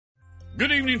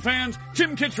Good evening, fans.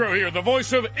 Tim Kitzrow here, the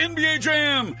voice of NBA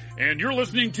Jam, and you're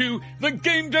listening to the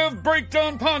Game Dev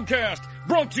Breakdown Podcast,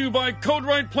 brought to you by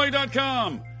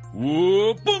CodeWritePlay.com.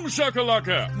 Whoa, boom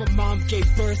shakalaka. My mom gave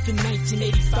birth in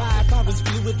 1985. I was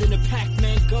bluer than a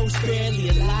Pac-Man ghost, barely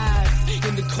alive.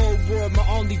 In the Cold War, my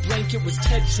only blanket was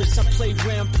Tetris. I played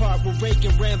Rampart with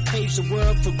Reagan, rampaged the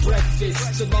world for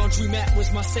breakfast. The laundromat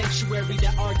was my sanctuary,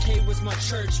 the arcade was my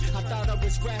church. I thought I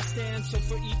was grass stand, so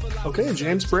for evil I Okay,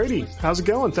 James Brady, how's it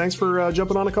going? Thanks for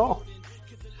jumping on a call.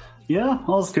 Yeah,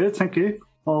 all's good, thank you.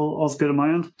 All's good on my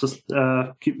end. Just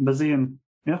keeping busy and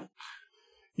yeah.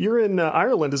 You're in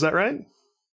Ireland, is that right?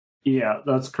 Yeah,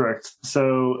 that's correct.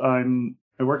 So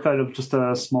I work out of just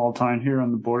a small town here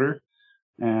on the border.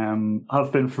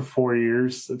 I've been for 4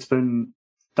 years. It's been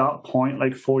that point,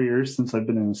 like 4 years since I've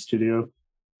been in a studio.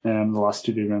 The last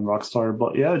studio being Rockstar.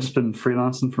 But yeah, I've just been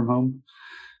freelancing from home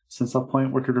since that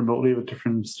point, working remotely with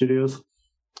different studios.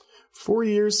 4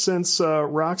 years since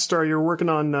Rockstar. You're working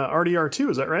on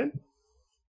RDR2, is that right?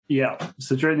 Yeah.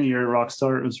 So during the year at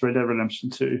Rockstar, it was Red Dead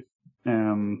Redemption 2.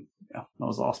 Yeah, that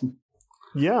was awesome.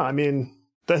 Yeah, I mean,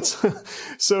 that's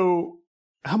so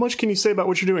how much can you say about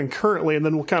what you're doing currently, and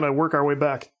then we'll kind of work our way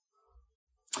back?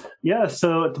 Yeah,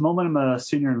 so at the moment I'm a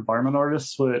senior environment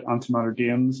artist with Antimatter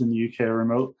Games in the UK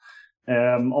remote.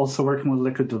 Also working with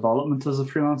Liquid Development as a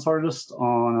freelance artist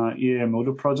on an EA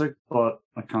Motive project, but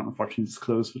I can't unfortunately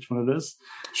disclose which one it is.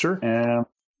 Sure.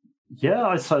 Yeah,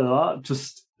 outside of that,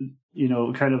 just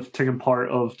kind of taking part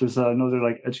of, there's another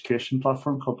like education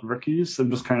platform called Ricky's.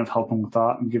 I'm just kind of helping with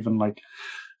that and giving like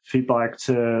feedback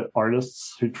to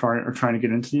artists who are trying to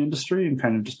get into the industry and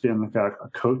kind of just being like a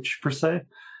coach per se.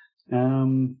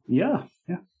 Yeah.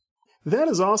 That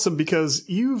is awesome because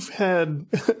you've had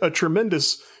a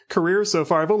tremendous career so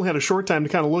far. I've only had a short time to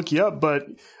kind of look you up, but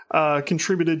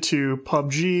contributed to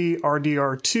PUBG,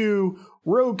 RDR2,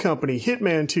 Rogue Company,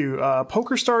 Hitman 2,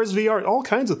 PokerStars VR, all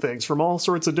kinds of things from all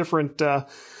sorts of different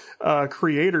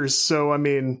creators. So, I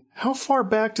mean, how far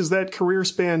back does that career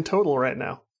span total right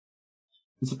now?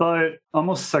 It's about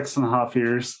almost 6.5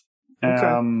 years. Okay.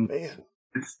 Man.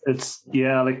 It's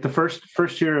like the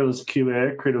first year it was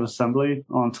QA, Creative Assembly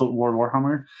on Total War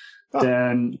Warhammer. Oh.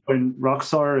 Then when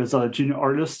Rockstar is a junior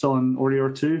artist on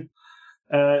RDR2,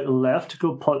 left to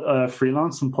go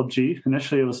freelance in PUBG.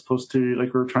 Initially, it was supposed to, we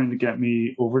were trying to get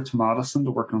me over to Madison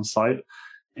to work on site,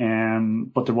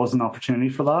 but there was an opportunity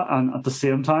for that. And at the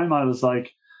same time, I was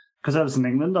like, because I was in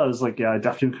England, I was like, yeah, I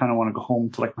definitely kind of want to go home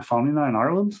to like my family now in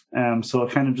Ireland. So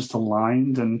it kind of just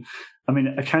aligned. And I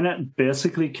mean, I kind of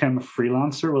basically became a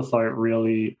freelancer without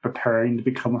really preparing to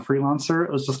become a freelancer.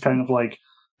 It was just kind of like,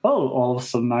 oh, all of a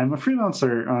sudden I'm a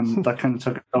freelancer. And that kind of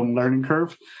took a learning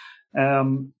curve.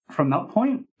 From that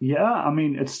point, yeah, I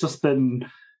mean, it's just been,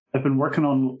 I've been working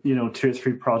on, 2 or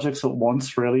 3 projects at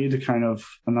once, really, to kind of,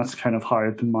 and that's kind of how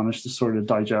I've been managed to sort of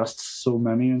digest so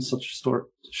many in such a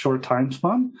short time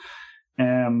span.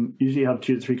 Usually have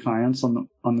 2 to 3 clients on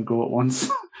the go at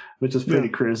once, which is pretty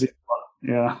crazy. But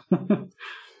yeah.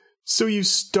 So you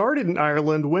started in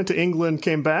Ireland, went to England,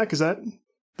 came back. Is that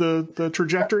the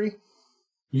trajectory?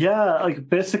 Yeah, like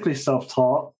basically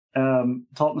self-taught.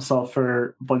 Taught myself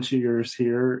for a bunch of years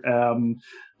here.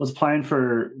 Was applying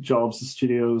for jobs in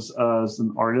studios as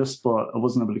an artist, but I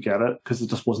wasn't able to get it because it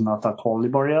just wasn't at that quality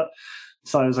bar yet.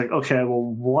 So I was like, okay, well,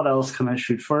 what else can I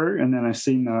shoot for? And then I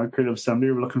seen Creative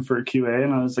Assembly were looking for a QA,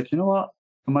 and I was like, you know what?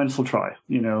 I might as well try,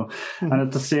 Mm-hmm. And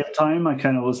at the same time, I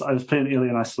was playing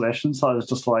Alien Isolation, so I was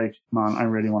just like, man, I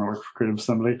really want to work for Creative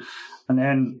Assembly. And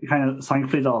then kind of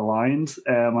thankfully that aligned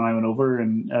when I went over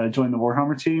and joined the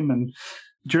Warhammer team. And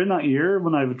during that year,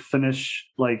 when I would finish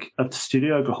like at the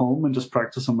studio, I'd go home and just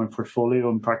practice on my portfolio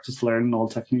and practice learning all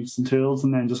techniques and tools,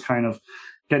 and then just kind of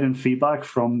getting feedback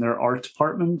from their art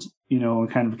department,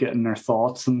 and kind of getting their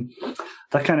thoughts. And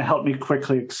that kind of helped me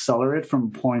quickly accelerate from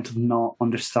a point of not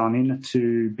understanding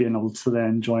to being able to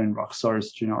then join Rockstar as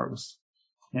a junior artist.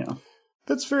 Yeah.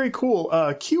 That's very cool.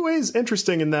 QA is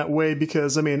interesting in that way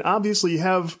because, I mean, obviously you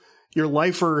have your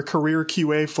lifer career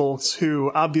QA folks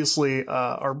who obviously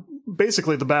are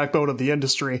basically the backbone of the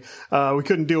industry. We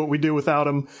couldn't do what we do without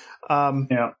them.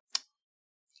 Yeah.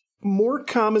 More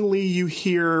commonly, you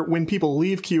hear when people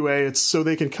leave QA, it's so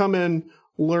they can come in,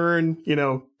 learn,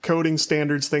 coding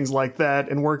standards, things like that,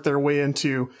 and work their way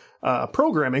into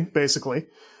programming, basically.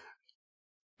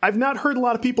 I've not heard a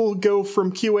lot of people go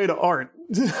from QA to art.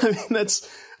 I mean, that's,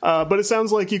 but it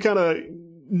sounds like you kind of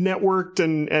networked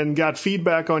and got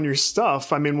feedback on your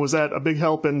stuff. I mean, was that a big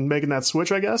help in making that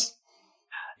switch, I guess?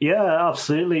 Yeah,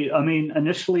 absolutely. I mean,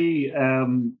 initially,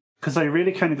 because I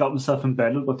really kind of got myself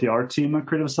embedded with the art team at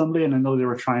Creative Assembly, and I know they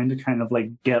were trying to kind of like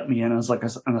get me in as like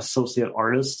an associate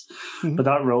artist, but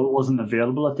that role wasn't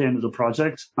available at the end of the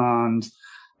project. And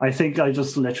I think I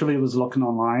just literally was looking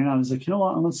online. I was like, you know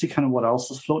what, I'm going to see kind of what else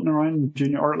is floating around in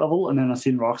junior art level. And then I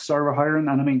seen Rockstar were hiring,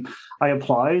 and I mean, I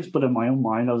applied, but in my own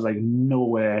mind, I was like, no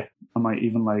way am I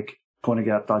even like going to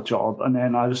get that job. And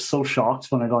then I was so shocked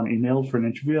when I got an email for an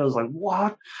interview. I was like,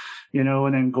 what? You know,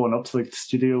 and then going up to like the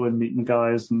studio and meeting the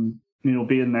guys and, you know,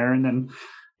 being there. And then,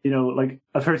 you know, like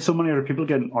I've heard so many other people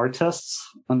getting art tests,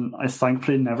 and I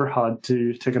thankfully never had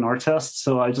to take an art test.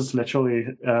 So I just literally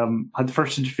had the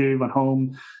first interview, went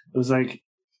home. It was like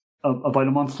about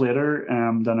a month later,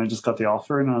 then I just got the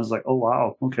offer, and I was like, oh,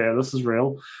 wow, okay, this is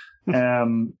real.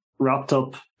 Wrapped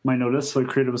up my notice with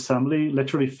Creative Assembly,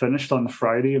 literally finished on the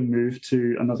Friday and moved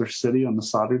to another city on the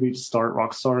Saturday to start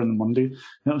Rockstar on the Monday. And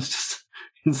it was just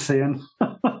insane.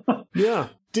 Yeah.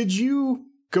 Did you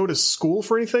go to school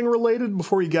for anything related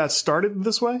before you got started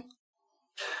this way?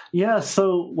 Yeah,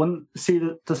 so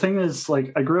the thing is,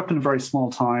 like, I grew up in a very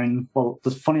small town. Well,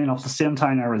 funny enough, the same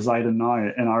town I reside in now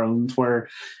in Ireland, where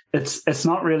it's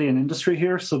not really an industry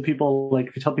here. So people, like,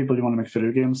 if you tell people you want to make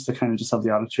video games, they kind of just have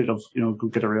the attitude of, you know, go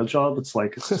get a real job. It's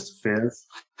like, it's just a phase.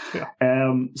 Yeah.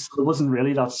 So there wasn't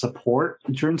really that support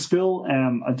during school.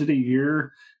 I did a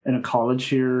year in a college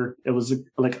here. It was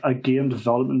like a game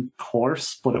development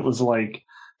course, but it was like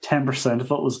 10%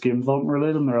 of it was game development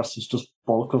related, and the rest was just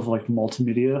bulk of like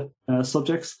multimedia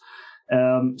subjects.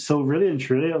 So really and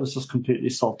truly, I was just completely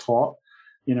self-taught,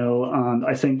 you know. And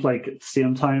I think like at the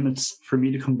same time, it's for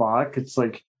me to come back. It's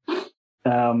like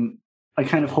I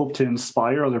kind of hope to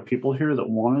inspire other people here that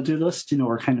want to do this, you know,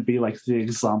 or kind of be like the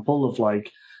example of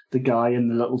like the guy in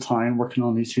the little town working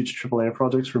on these huge AAA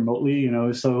projects remotely, you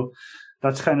know. So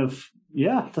that's kind of,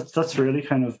 yeah, that's really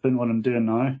kind of been what I'm doing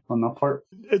now on that part.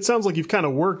 It sounds like you've kind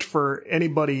of worked for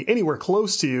anybody anywhere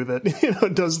close to you that, you know,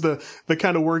 does the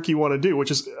kind of work you want to do, which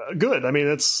is good. I mean,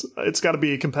 it's got to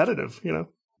be competitive, you know.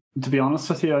 To be honest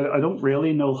with you, I don't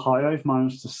really know how I've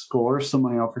managed to score so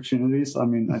many opportunities. I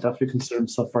mean, I definitely consider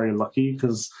myself very lucky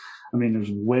because, I mean,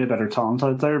 there's way better talent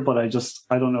out there, but I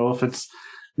don't know if it's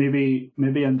maybe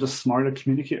I'm just smart at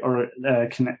communicate or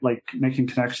like making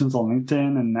connections on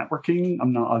LinkedIn and networking.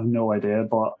 I have no idea,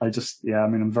 but I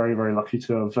mean, I'm very, very lucky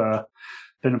to have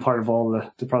been a part of all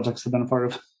the projects I've been a part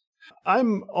of.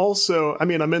 I'm also, I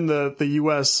mean, I'm in the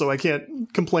US, so I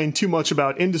can't complain too much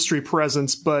about industry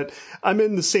presence, but I'm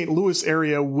in the St. Louis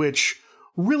area, which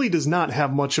really does not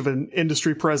have much of an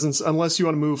industry presence unless you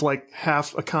want to move like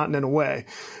half a continent away.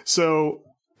 So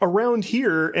around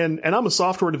here, and I'm a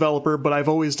software developer, but I've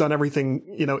always done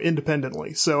everything, you know,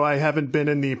 independently. So I haven't been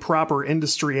in the proper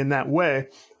industry in that way.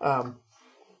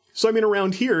 So, I mean,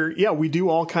 around here, yeah, we do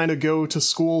all kind of go to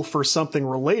school for something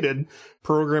related,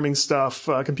 programming stuff,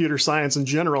 computer science in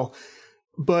general.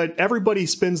 But everybody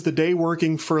spends the day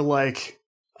working for like,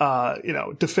 you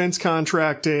know, defense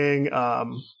contracting,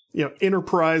 you know,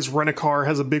 Enterprise Rent-A-Car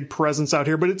has a big presence out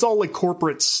here, but it's all like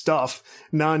corporate stuff,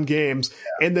 non-games.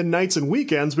 Yeah. And then nights and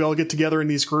weekends, we all get together in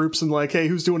these groups and like, hey,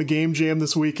 who's doing a game jam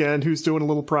this weekend? Who's doing a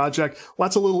little project?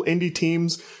 Lots of little indie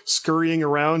teams scurrying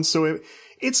around. So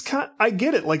I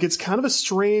get it. Like, it's kind of a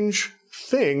strange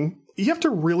thing. You have to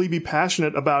really be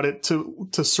passionate about it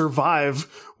to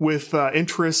survive with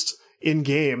interest in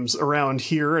games around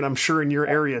here, and I'm sure in your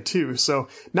area too. So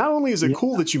not only is it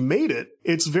cool that you made it,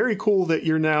 it's very cool that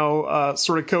you're now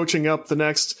sort of coaching up the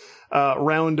next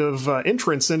round of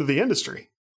entrance into the industry.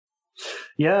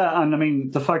 Yeah, and I mean,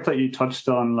 the fact that you touched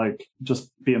on like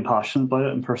just being passionate about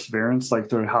it and perseverance, like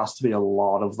there has to be a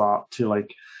lot of that to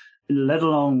like, let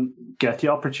alone get the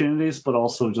opportunities, but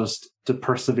also just to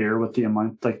persevere with the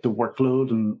amount, like the workload,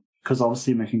 and because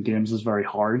obviously making games is very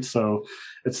hard. So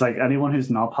it's like anyone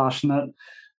who's not passionate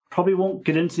probably won't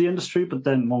get into the industry, but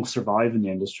then won't survive in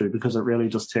the industry because it really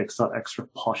just takes that extra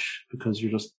push because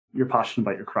you're passionate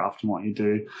about your craft and what you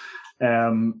do.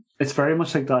 It's very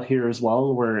much like that here as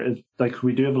well, where like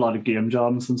we do have a lot of game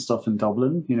jams and stuff in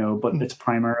Dublin, you know, but it's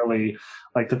primarily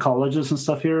like the colleges and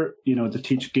stuff here, you know, they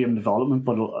teach game development,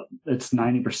 but it's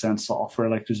 90% software.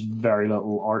 Like there's very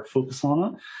little art focus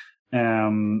on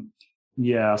it.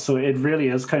 Yeah, so it really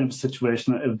is kind of a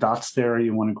situation that if that's the area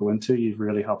you want to go into, you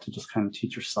really have to just kind of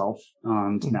teach yourself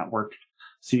and network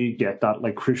so you get that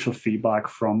like crucial feedback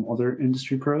from other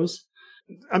industry pros.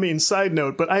 I mean, side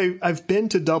note, but I've been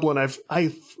to Dublin.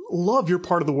 I love your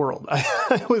part of the world.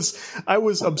 I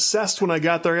was obsessed when I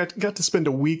got there. I got to spend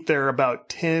a week there about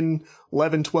 10,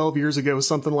 11, 12 years ago,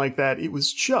 something like that. It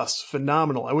was just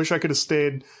phenomenal. I wish I could have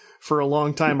stayed for a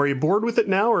long time. Are you bored with it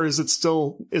now, or is it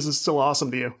still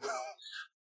awesome to you?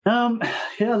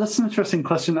 Yeah, that's an interesting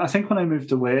question. I think when I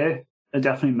moved away, I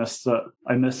definitely missed it.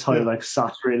 I missed how like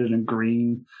saturated and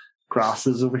green grass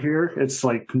is over here. It's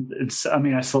like I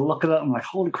mean, I still look at it. I'm like,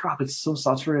 holy crap! It's so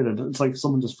saturated. It's like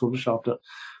someone just photoshopped it.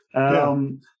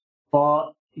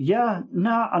 But yeah,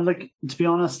 no, and like to be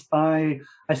honest, I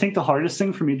think the hardest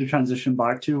thing for me to transition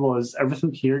back to was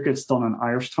everything here gets done in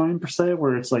Irish time per se,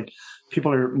 where it's like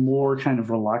people are more kind of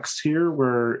relaxed here.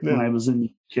 Where when I was in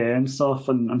UK and stuff,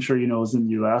 and I'm sure you know, I was in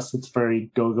the US, it's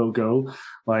very go go go.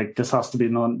 Like this has to be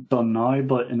done now.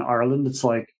 But in Ireland, it's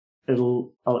like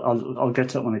I'll get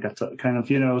to it when I get to it, kind of,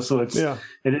 you know. So it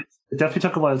definitely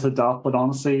took a while to adapt, but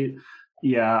honestly.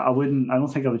 Yeah, I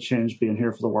don't think I would change being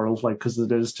here for the world, like, because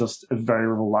it is just very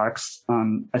relaxed.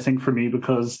 And I think for me,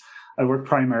 because I work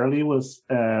primarily with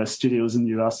studios in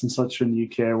the US and such, in the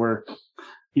UK, where,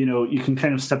 you know, you can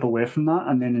kind of step away from that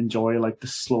and then enjoy like the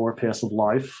slower pace of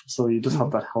life. So you just have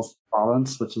that healthy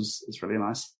balance, which is really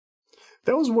nice.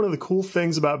 That was one of the cool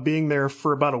things about being there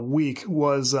for about a week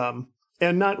was,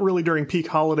 and not really during peak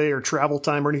holiday or travel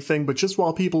time or anything, but just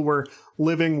while people were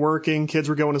living, working, kids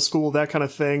were going to school, that kind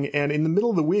of thing. And in the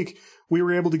middle of the week, we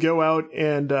were able to go out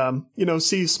and, you know,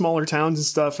 see smaller towns and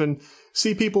stuff and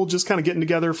see people just kind of getting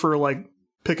together for like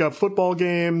pick up football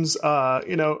games,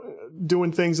 you know,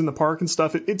 doing things in the park and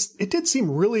stuff. It did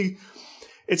seem really,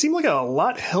 it seemed like a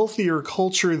lot healthier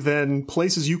culture than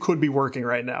places you could be working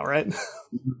right now, right?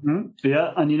 Mm-hmm.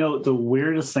 Yeah, and you know, the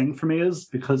weirdest thing for me is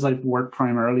because I've worked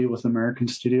primarily with American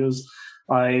studios,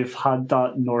 I've had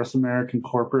that North American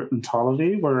corporate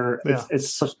mentality where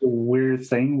it's such a weird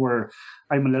thing where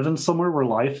I'm living somewhere where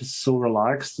life is so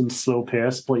relaxed and slow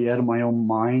paced, but yet in my own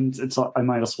mind, I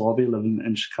might as well be living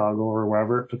in Chicago or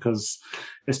wherever, because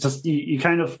it's just, you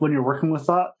kind of, when you're working with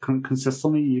that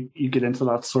consistently, you get into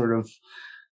that sort of,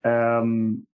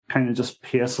 kind of just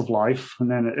pace of life,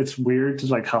 and then it's weird to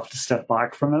like have to step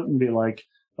back from it and be like,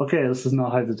 okay, this is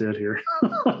not how to do it here.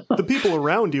 The people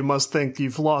around you must think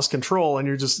you've lost control and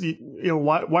you're just, you know,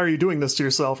 why are you doing this to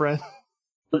yourself, right?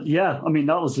 But yeah, I mean,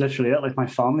 that was literally it. Like my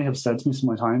family have said to me so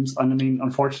many times, and I mean,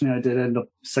 unfortunately I did end up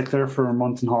sick there for a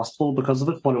month in hospital because of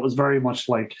it, but it was very much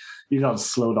like, you got to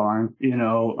slow down, you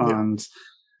know, and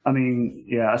I mean,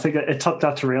 yeah, I think it took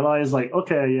that to realize like,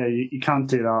 okay, yeah, you can't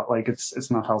do that. Like it's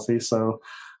not healthy. So,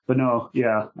 but no,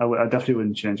 yeah, I definitely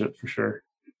wouldn't change it for sure.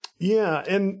 Yeah,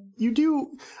 and you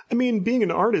do, I mean, being an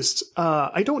artist,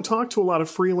 I don't talk to a lot of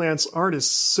freelance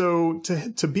artists, so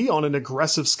to be on an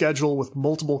aggressive schedule with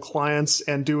multiple clients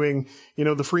and doing, you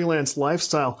know, the freelance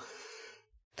lifestyle,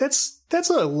 that's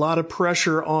a lot of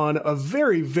pressure on a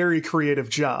very, very creative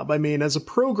job. I mean, as a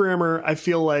programmer, I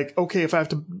feel like, okay, if I have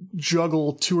to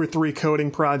juggle 2 or 3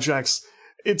 coding projects,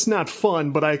 it's not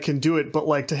fun, but I can do it. But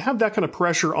like to have that kind of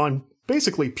pressure on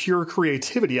basically pure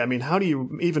creativity, I mean, how do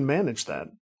you even manage that?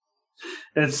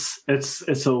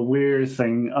 It's a weird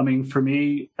thing. I mean, for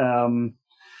me,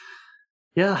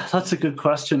 yeah, that's a good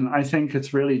question. I think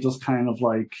it's really just kind of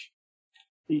like,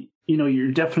 you know,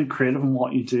 you're definitely creative in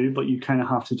what you do, but you kind of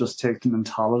have to just take the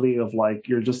mentality of like,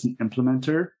 you're just an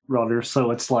implementer rather.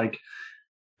 So it's like,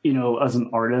 you know, as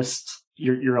an artist,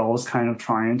 you're always kind of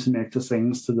trying to make the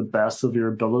things to the best of your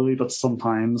ability, but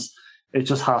sometimes it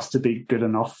just has to be good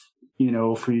enough, you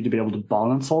know, for you to be able to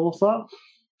balance all of that.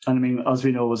 And I mean, as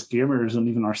we know, as gamers and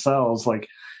even ourselves, like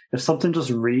if something just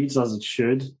reads as it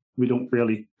should, we don't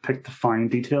really pick the fine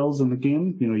details in the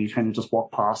game. You know, you kind of just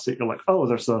walk past it. You're like, oh,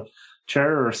 there's a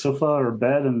chair or a sofa or a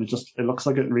bed, and it looks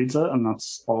like it reads it, and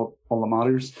that's all that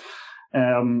matters.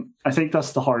 I think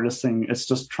that's the hardest thing. It's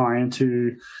just trying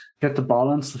to get the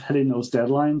balance of hitting those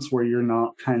deadlines where you're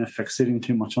not kind of fixating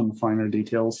too much on the finer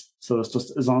details. So it's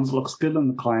just, as long as it looks good and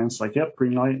the client's like, yep,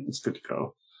 green light, it's good to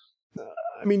go.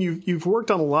 I mean, you've worked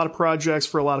on a lot of projects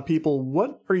for a lot of people.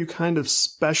 What are you kind of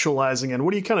specializing in?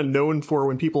 What are you kind of known for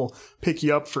when people pick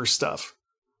you up for stuff?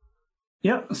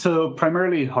 Yeah, so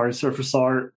primarily hard surface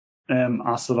art,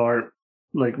 asset art,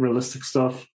 like realistic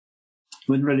stuff.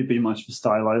 Wouldn't really be much of a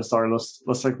stylized artist.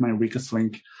 That's like my weakest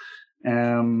link.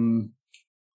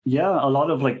 Yeah, a lot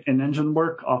of like in-engine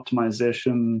work,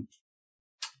 optimization,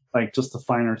 like just the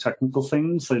finer technical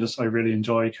things. I really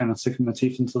enjoy kind of sticking my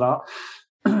teeth into that.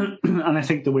 And I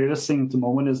think the weirdest thing at the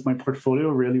moment is my portfolio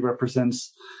really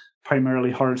represents primarily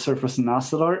hard surface and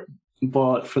asset art.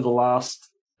 But for the last,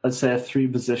 I'd say 3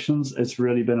 positions, it's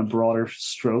really been a broader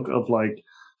stroke of like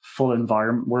full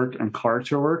environment work and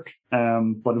character work.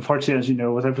 But unfortunately, as you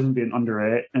know, with everything being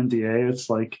under NDA, it's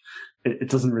like, it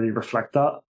doesn't really reflect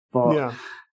that. But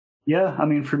yeah, I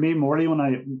mean, for me, Morley,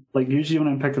 usually when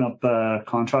I'm picking up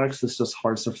contracts, it's just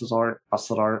hard surface art,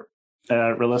 asset art,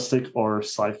 realistic or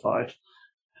sci-fi.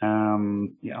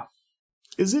 Yeah.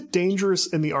 Is it dangerous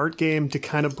in the art game to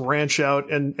kind of branch out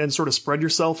and sort of spread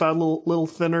yourself out a little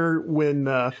thinner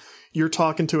when you're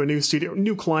talking to a new studio,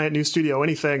 new client, new studio,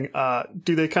 anything?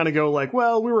 Do they kind of go like,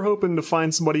 well, we were hoping to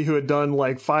find somebody who had done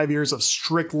like 5 years of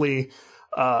strictly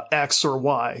X or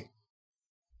Y?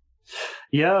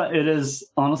 Yeah, it is.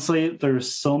 Honestly,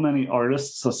 there's so many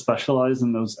artists that specialize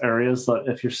in those areas that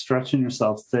if you're stretching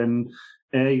yourself thin,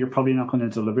 A, you're probably not going to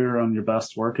deliver on your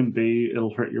best work, and B,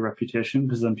 it'll hurt your reputation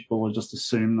because then people will just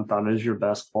assume that that is your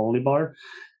best quality bar.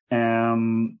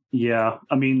 Yeah,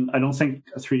 I mean, I don't think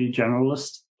a 3D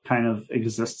generalist kind of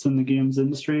exists in the games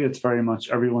industry. It's very much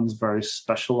everyone's very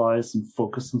specialized and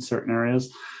focused in certain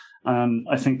areas. And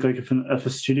I think like if a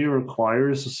studio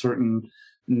requires a certain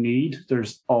need,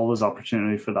 there's always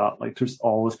opportunity for that. Like there's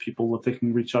always people that they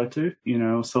can reach out to, you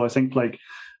know? So I think like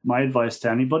my advice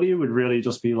to anybody would really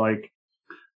just be like,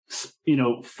 you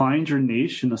know, find your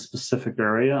niche in a specific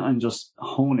area and just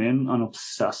hone in and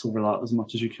obsess over that as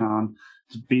much as you can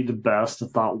to be the best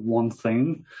at that one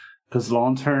thing, because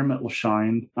long term it will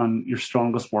shine and your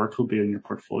strongest work will be in your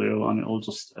portfolio and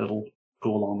it'll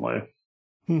go a long way.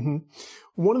 Mm-hmm.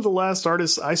 One of the last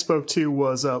artists I spoke to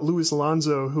was Luis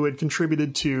Alonso, who had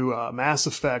contributed to Mass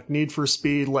Effect, Need for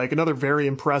Speed, like another very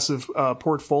impressive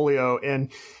portfolio. And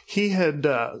he had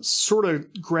sort of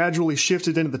gradually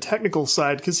shifted into the technical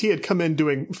side because he had come in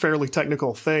doing fairly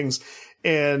technical things.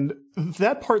 And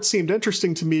that part seemed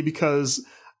interesting to me because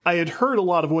I had heard a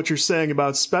lot of what you're saying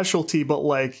about specialty, but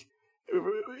like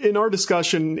in our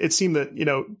discussion, it seemed that, you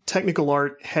know, technical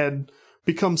art had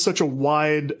become such a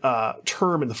wide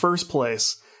term in the first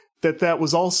place that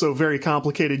was also very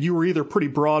complicated. You were either pretty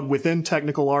broad within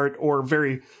technical art or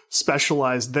very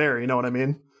specialized there. You know what I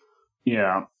mean?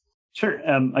 Yeah, sure.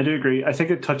 I do agree. I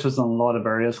think it touches on a lot of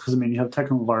areas because, I mean, you have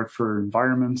technical art for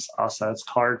environments, assets,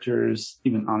 characters,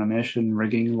 even animation,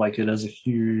 rigging. Like it is a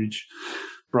huge,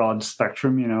 broad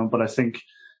spectrum, you know, but I think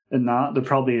in that there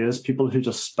probably is people who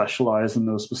just specialize in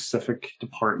those specific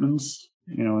departments,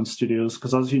 you know, in studios,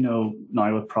 because as you know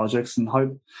now with projects and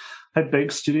how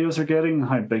big studios are getting,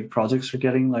 how big projects are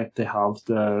getting, like they have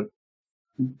the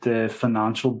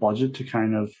financial budget to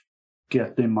kind of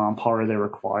get the manpower they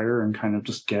require and kind of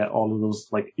just get all of those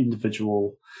like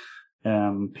individual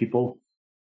people.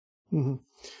 Mm-hmm.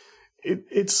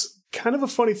 It's kind of a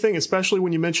funny thing, especially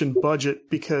when you mention budget,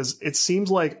 because it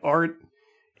seems like art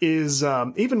is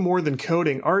even more than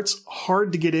coding. Art's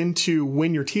hard to get into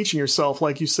when you're teaching yourself.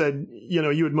 Like you said, you know,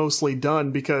 you had mostly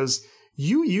done because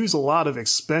you use a lot of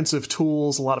expensive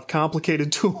tools, a lot of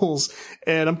complicated tools.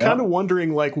 And I'm kind of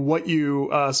wondering like what you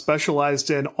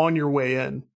specialized in on your way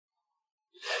in.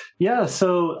 Yeah.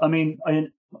 So, I mean,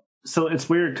 so it's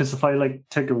weird because if I like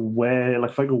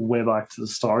if I go way back to the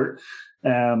start,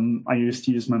 I used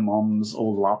to use my mom's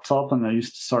old laptop and I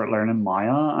used to start learning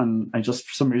Maya, and I just,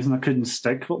 for some reason, I couldn't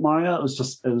stick with Maya.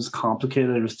 It was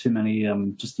complicated. There was too many,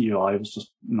 just the UI was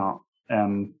just not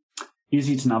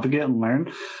easy to navigate and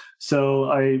learn. So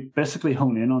I basically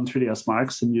honed in on 3ds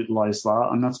Max and utilized that.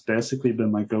 And that's basically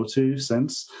been my go-to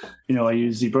since. You know, I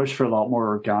use ZBrush for a lot more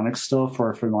organic stuff,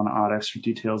 or if I want to add extra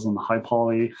details on the high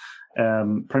poly.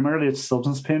 Primarily it's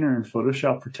Substance Painter and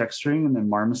Photoshop for texturing, and then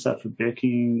Marmoset for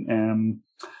baking.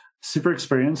 Super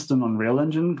experienced in Unreal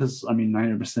Engine because, I mean,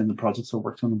 90% of the projects I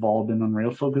worked on have all been Unreal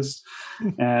focused.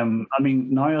 I mean,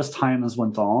 now as time has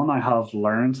went on, I have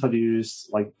learned how to use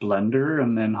like Blender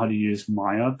and then how to use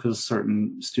Maya because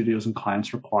certain studios and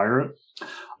clients require it.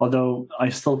 Although I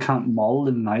still can't model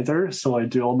in neither, so I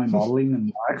do all my modeling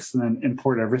in Max and then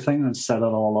import everything and set it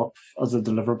all up as a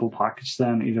deliverable package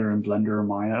then, either in Blender or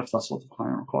Maya if that's what the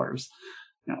client requires.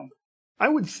 You know. I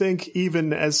would think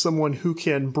even as someone who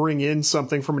can bring in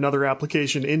something from another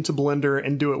application into Blender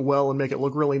and do it well and make it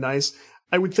look really nice,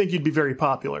 I would think you'd be very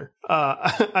popular.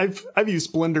 I've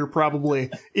used Blender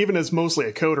probably, even as mostly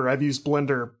a coder, I've used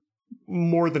Blender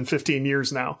more than 15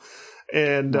 years now.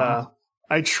 And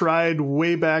I tried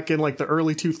way back in like the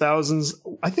early 2000s.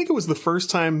 I think it was the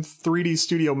first time 3D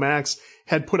Studio Max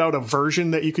had put out a version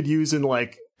that you could use in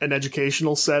like an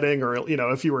educational setting, or, you know,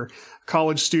 if you were a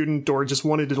college student or just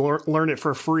wanted to learn it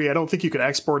for free. I don't think you could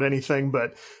export anything,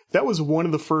 but that was one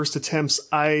of the first attempts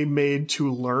I made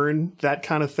to learn that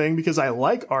kind of thing because I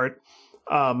like art.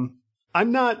 I'm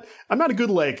not a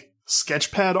good like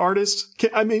sketchpad artist.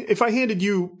 I mean, if I handed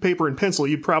you paper and pencil,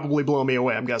 you'd probably blow me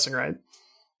away, I'm guessing, right?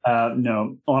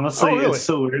 No, honestly, really? It's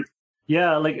so weird.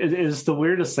 Yeah, like it is the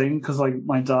weirdest thing because like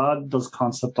my dad does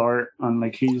concept art and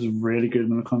like he's really good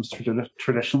when it comes to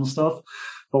traditional stuff.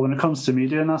 But when it comes to me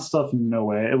doing that stuff, no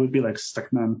way. It would be like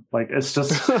Stickman. Like it's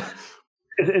just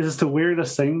it is the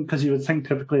weirdest thing, because you would think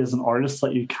typically as an artist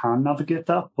that you can navigate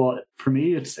that, but for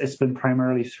me, it's been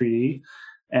primarily 3D.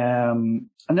 And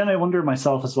then I wonder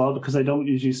myself as well, because I don't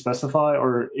usually specify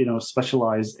or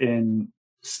specialize in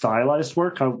stylized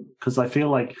work, because I feel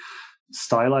like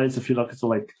stylized, if you look at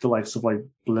the likes of like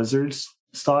Blizzard's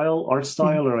art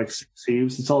style, or like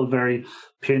Thieves, it's all very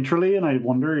painterly, and I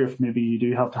wonder if maybe you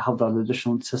do have to have that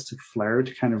additional artistic flair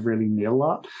to kind of really nail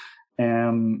that.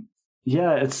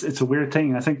 Yeah, it's a weird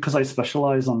thing. I think because I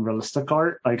specialize on realistic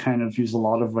art, I kind of use a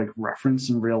lot of like reference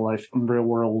in real life and real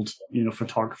world,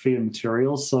 photography and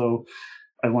materials. So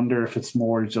I wonder if it's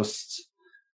more just,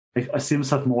 I see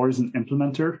myself more as an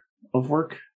implementer of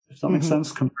work, if that makes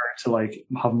sense, compared to like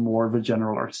having more of a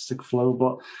general artistic flow.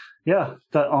 But yeah,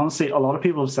 that honestly, a lot of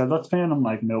people have said that to me, and I'm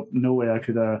like, nope, no way I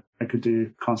could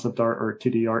do concept art or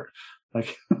 2D art.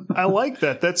 Like, I like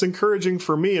that. That's encouraging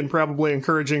for me, and probably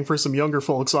encouraging for some younger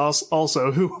folks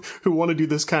also who want to do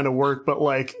this kind of work. But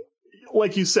like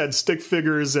you said, stick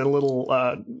figures and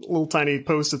little tiny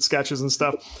Post-it sketches and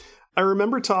stuff. I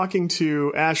remember talking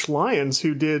to Ash Lyons,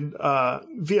 who did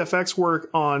VFX work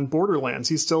on Borderlands.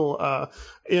 He's still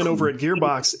over at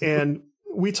Gearbox, and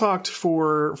we talked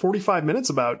for 45 minutes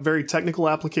about very technical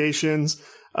applications.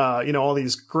 All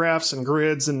these graphs and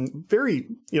grids and very,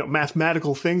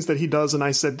 mathematical things that he does. And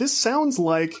I said, this sounds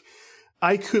like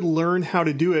I could learn how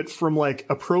to do it from like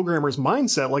a programmer's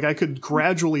mindset. Like I could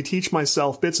gradually teach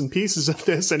myself bits and pieces of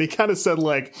this. And he kind of said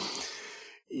like,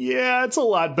 yeah, it's a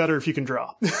lot better if you can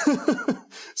draw.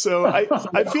 So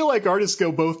I feel like artists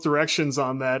go both directions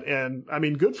on that. And I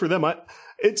mean, good for them.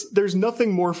 There's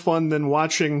nothing more fun than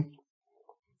watching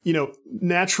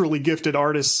naturally gifted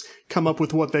artists come up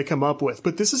with what they come up with.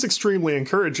 But this is extremely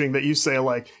encouraging that you say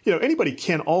like, anybody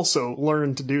can also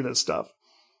learn to do this stuff.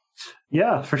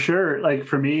 Yeah, for sure. Like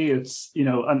for me, it's,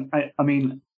 and I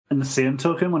mean, in the same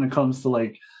token, when it comes to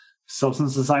like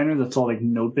substance designer, that's all like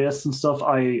node based and stuff,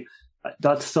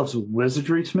 that stuff's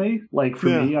wizardry to me. Like for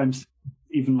me, I'm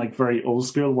even like very old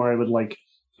school, where I would like,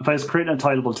 if I was creating a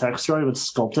titleable texture, I would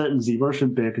sculpt it in ZBrush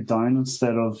and bake it down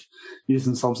instead of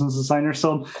using Substance Designer.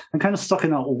 So I'm kind of stuck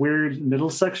in that weird middle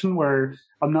section where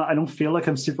I don't feel like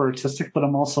I'm super artistic, but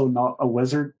I'm also not a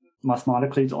wizard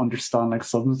mathematically to understand like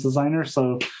Substance Designer.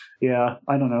 So yeah,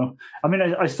 I don't know. I mean,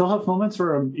 I still have moments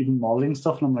where I'm even modeling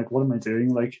stuff and I'm like, what am I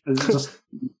doing? Like, it's just...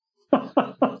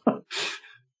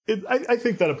 I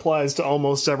think that applies to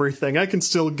almost everything. I can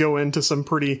still go into some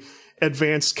pretty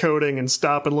advanced coding and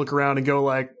stop and look around and go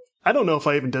like, I don't know if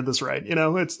I even did this right.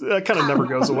 That kind of never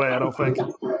goes away, I don't think.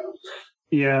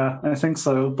 Yeah, I think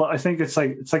so. But I think it's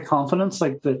like confidence.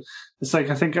 I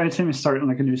think anytime you start in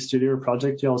like a new studio or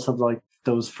project, you always have like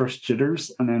those first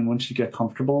jitters. And then once you get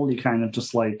comfortable, you kind of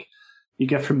just like, you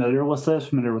get familiar with the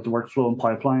workflow and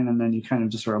pipeline, and then you kind of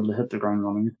just are able to hit the ground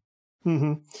running.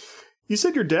 Mm-hmm. You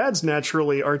said your dad's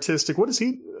naturally artistic. What does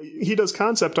he does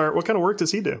concept art. What kind of work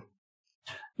does he do?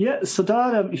 Yeah, so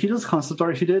Dad, he does concept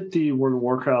art. He did the World of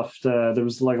Warcraft. There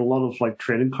was like a lot of like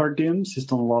trading card games. He's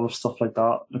done a lot of stuff like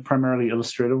that, primarily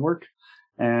illustrative work.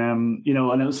 And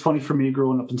it was funny for me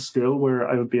growing up in school where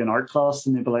I would be in art class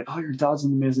and they'd be like, "Oh, your dad's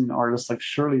an amazing artist. Like,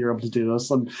 surely you're able to do this."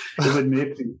 And it would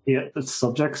make me hate the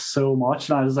subject so much.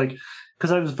 And I was like,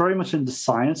 because I was very much into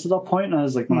science at that point, and I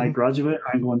was like, when I graduate,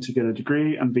 I'm going to get a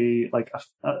degree and be like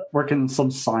working in some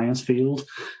science field.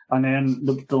 And then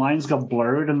the lines got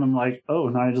blurred, and I'm like, oh,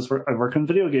 now I work in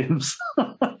video games.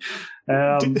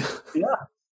 Yeah.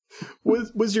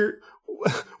 Was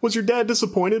your dad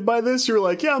disappointed by this? You were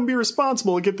like, yeah, I'm be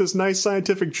responsible, get this nice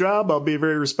scientific job, I'll be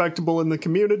very respectable in the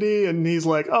community, and he's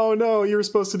like, oh no, you were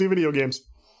supposed to do video games.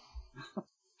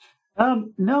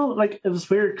 No, like it was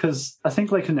weird because I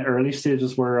think like in the early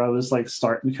stages where I was like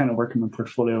starting to kind of work in my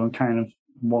portfolio and kind of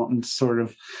wanting to sort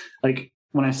of like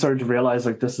when I started to realize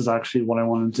like this is actually what I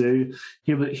want to do,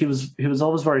 he was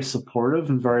always very supportive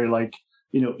and very like,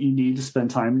 you need to spend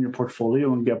time in your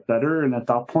portfolio and get better. And at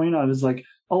that point I was like,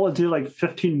 oh, I'll do like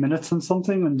 15 minutes on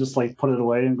something and just like put it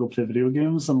away and go play video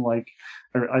games. And like,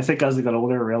 I think as I got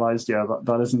older, I realized, yeah,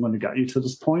 that isn't going to get you to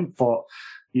this point. But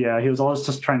yeah, he was always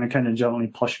just trying to kind of gently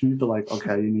push me to like,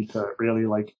 okay, you need to really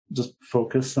like just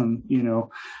focus and,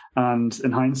 and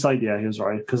in hindsight, yeah, he was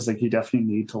right. Cause like you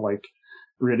definitely need to like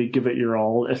really give it your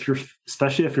all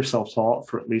especially if you're self-taught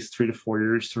for at least 3 to 4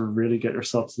 years to really get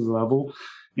yourself to the level,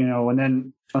 and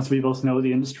then as we both know,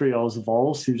 the industry always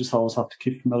evolves. So you just always have to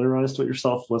keep familiarized with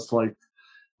yourself with like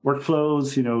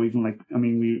workflows, even like, I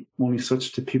mean, we only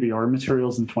switched to PBR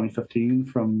materials in 2015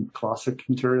 from classic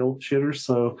material shaders.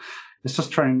 So it's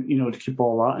just trying, to keep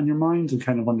all that in your mind and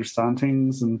kind of understand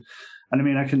things. And I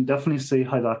mean, I can definitely see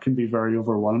how that can be very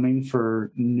overwhelming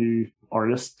for new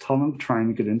artist talent trying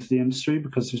to get into the industry,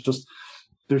 because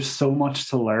there's so much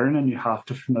to learn, and you have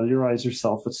to familiarize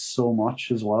yourself with so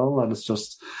much as well. And it's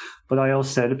just, but I always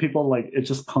say to people, like, it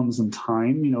just comes in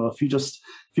time. You know, if you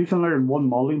can learn one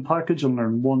modeling package and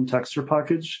learn one texture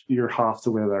package, you're half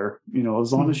the way there. You know,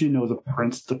 as long as you know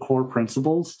the core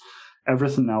principles,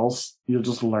 everything else, you'll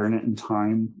just learn it in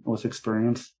time with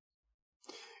experience.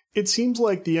 It seems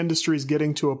like the industry is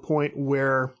getting to a point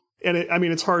where, and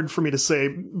it's hard for me to say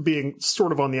being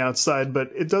sort of on the outside, but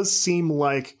it does seem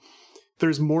like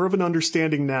there's more of an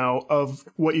understanding now of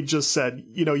what you just said.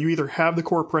 You know, you either have the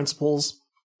core principles,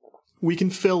 we can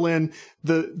fill in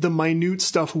the minute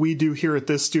stuff we do here at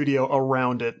this studio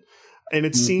around it. And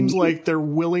it seems like they're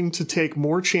willing to take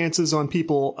more chances on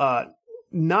people,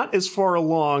 not as far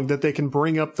along that they can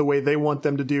bring up the way they want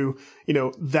them to do, you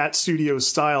know, that studio's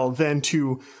style, than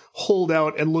to hold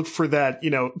out and look for that, you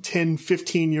know, 10,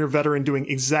 15-year veteran doing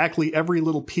exactly every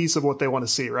little piece of what they want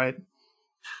to see, right?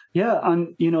 Yeah,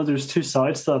 and, you know, there's two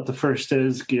sides to that. The first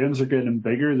is games are getting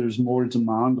bigger. There's more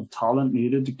demand of talent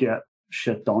needed to get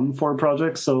shit done for a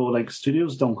project. So, like,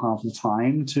 studios don't have the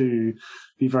time to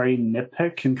be very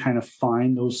nitpick and kind of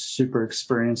find those super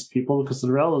experienced people, because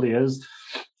the reality is,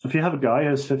 if you have a guy who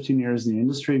has 15 years in the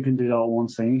industry and can do that one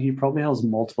thing, he probably has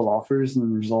multiple offers,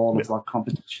 and there's all of that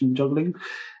competition juggling.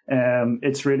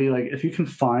 It's really like, if you can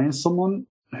find someone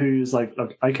who's like,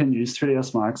 look, I can use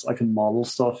 3ds Max, I can model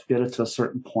stuff, get it to a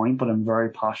certain point, but I'm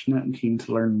very passionate and keen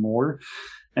to learn more.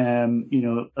 You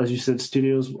know, as you said,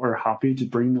 studios are happy to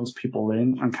bring those people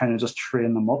in and kind of just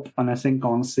train them up. And I think,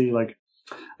 honestly, like,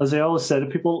 as I always say to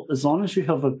people, as long as you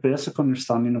have a basic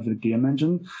understanding of the game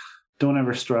engine, don't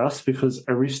ever stress, because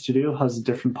every studio has a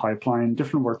different pipeline,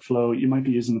 different workflow. You might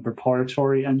be using a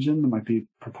proprietary engine. There might be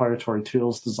proprietary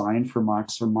tools designed for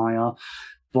Max or Maya,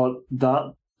 but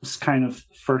that kind of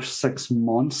first 6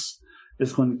 months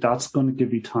that's going to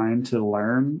give you time to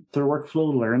learn their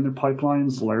workflow, learn their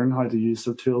pipelines, learn how to use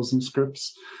their tools and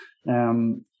scripts.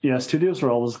 Studios are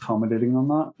always accommodating on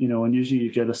that, you know, and usually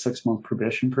you get a 6-month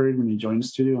probation period when you join the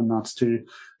studio, and that's to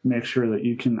make sure that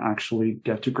you can actually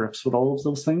get to grips with all of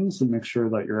those things and make sure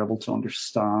that you're able to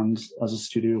understand as a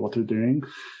studio what they're doing.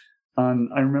 And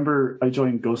I remember I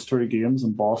joined Ghost Story Games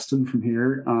in Boston from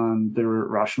here, and they were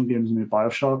Rational Games made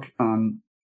BioShock, and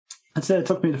I'd say it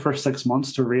took me the first 6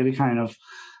 months to really kind of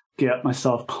get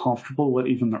myself comfortable with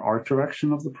even the art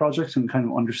direction of the project and kind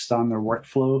of understand their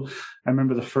workflow. I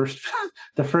remember the first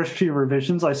few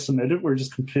revisions I submitted were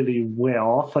just completely way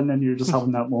off, and then you're just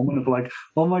having that moment of like,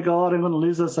 oh my god, I'm going to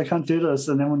lose this, I can't do this.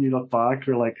 And then when you look back,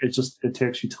 you're like, it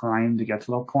takes you time to get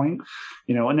to that point,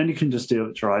 you know, and then you can just do it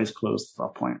with your eyes closed at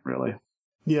that point, really.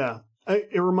 Yeah.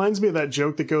 It reminds me of that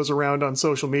joke that goes around on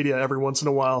social media every once in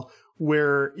a while,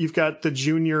 where you've got the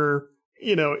junior,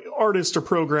 you know, artist or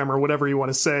programmer, whatever you want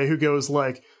to say, who goes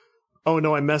like, oh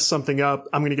no, I messed something up,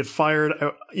 I'm going to get fired,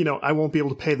 I won't be able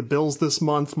to pay the bills this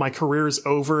month, my career's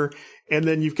over. And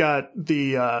then you've got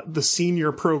the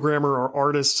senior programmer or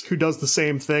artist who does the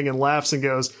same thing and laughs and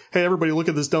goes, hey, everybody, look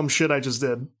at this dumb shit I just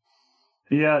did.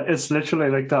 Yeah, it's literally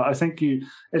like that. I think it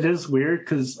is weird,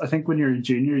 because I think when you're a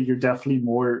junior, you're definitely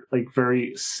more like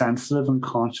very sensitive and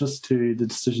conscious to the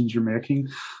decisions you're making.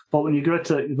 But when you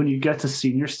get to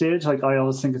senior stage, like, I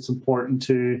always think it's important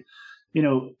to, you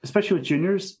know, especially with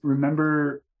juniors,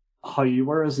 remember how you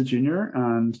were as a junior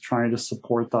and try to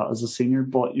support that as a senior.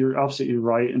 But you're absolutely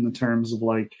right in the terms of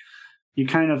like, you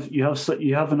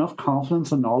have enough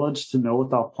confidence and knowledge to know at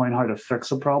that point how to fix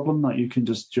a problem that you can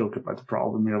just joke about the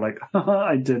problem. You're like,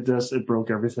 I did this, it broke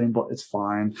everything, but it's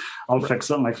fine. I'll fix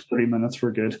it in like 3 minutes,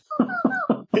 we're good.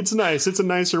 It's nice. It's a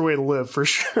nicer way to live, for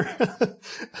sure.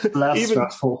 Less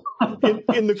stressful.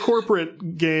 in the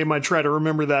corporate game, I try to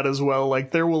remember that as well.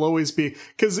 Like, there will always be,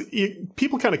 because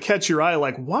people kind of catch your eye,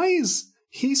 like, why is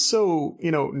he's so,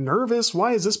 you know, nervous?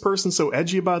 Why is this person so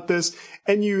edgy about this?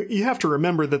 And you have to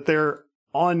remember that they're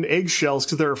on eggshells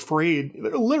because they're afraid.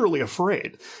 They're literally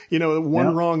afraid. You know,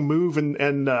 one wrong move and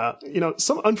you know,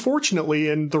 unfortunately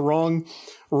in the wrong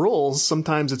roles,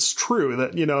 sometimes it's true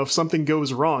that, you know, if something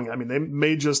goes wrong, I mean, they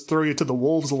may just throw you to the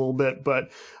wolves a little bit,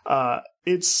 but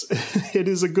it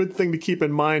is a good thing to keep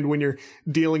in mind when you're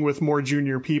dealing with more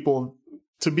junior people,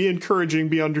 to be encouraging,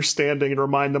 be understanding, and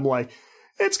remind them, like,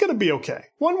 it's going to be okay.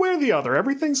 One way or the other,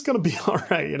 everything's going to be all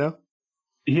right, you know?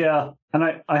 Yeah. And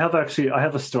I have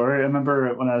a story. I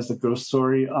remember when I was at Ghost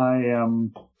Story,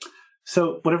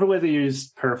 so whatever way they use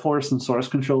Perforce and source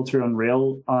control through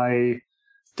Unreal, I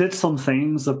did some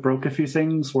things that broke a few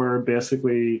things where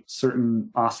basically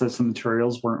certain assets and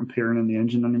materials weren't appearing in the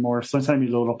engine anymore. So anytime you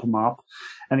load up a map,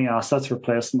 any assets were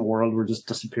placed in the world were just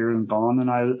disappeared and gone.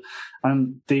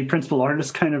 And the principal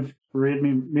artist kind of made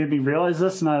me realize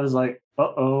this, and I was like,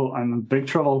 uh-oh, I'm in big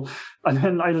trouble. And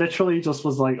then I literally just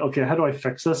was like, okay, how do I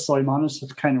fix this? So I managed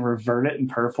to kind of revert it in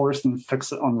Perforce and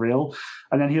fix it on Rail.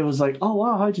 And then he was like, oh,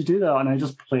 wow, how'd you do that? And I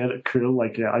just played it cool.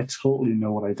 Like, yeah, I totally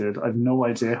know what I did. I have no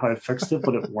idea how I fixed it,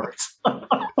 but it worked.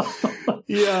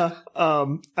 Yeah.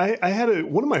 I had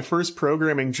one of my first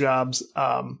programming jobs.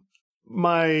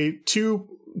 My two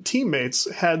teammates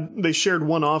they shared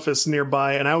one office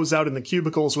nearby, and I was out in the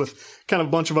cubicles with kind of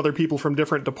a bunch of other people from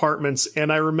different departments.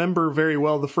 And I remember very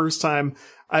well the first time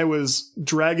I was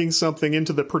dragging something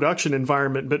into the production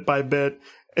environment bit by bit,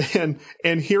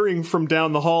 and hearing from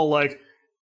down the hall, like,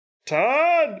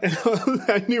 Todd! And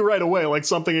I knew right away, like,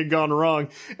 something had gone wrong.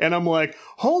 And I'm like,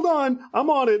 hold on, I'm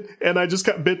on it. And I just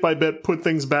got bit by bit, put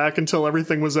things back until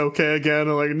everything was okay again.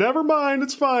 And like, never mind,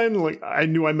 it's fine. Like, I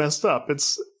knew I messed up.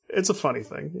 It's a funny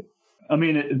thing. I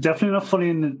mean, definitely not funny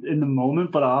in the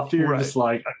moment, but after you're just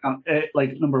like,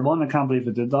 number one, I can't believe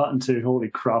I did that, and two, holy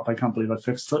crap, I can't believe I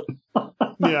fixed it.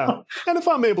 Yeah, and if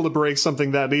I'm able to break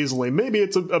something that easily, maybe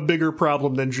it's a bigger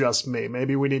problem than just me.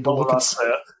 Maybe we need to look at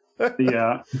it.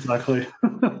 Yeah, exactly.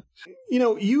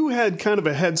 You had kind of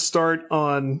a head start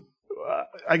on,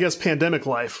 I guess, pandemic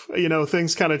life.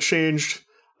 Things kind of changed.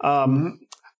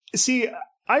 See,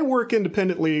 I work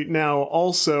independently now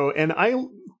also, and I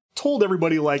told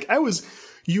everybody, like, I was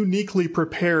uniquely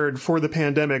prepared for the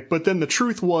pandemic, but then the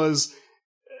truth was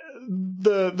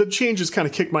the changes kind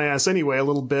of kicked my ass anyway a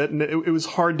little bit, and it was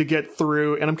hard to get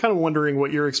through, and I'm kind of wondering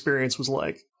what your experience was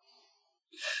like.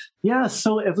 Yeah,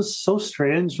 so it was so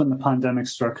strange when the pandemic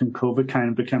struck and COVID kind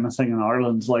of became a thing in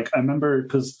Ireland. Like, I remember,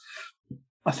 because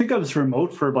I think I was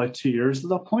remote for about 2 years at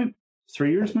that point,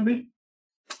 3 years maybe,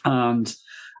 and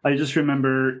I just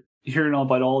remember hearing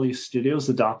about all these studios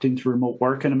adapting to remote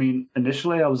work. And I mean,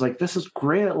 initially I was like, this is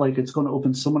great. Like, it's going to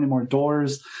open so many more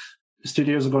doors.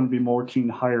 Studios are going to be more keen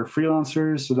to hire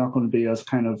freelancers. They're not going to be as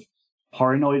kind of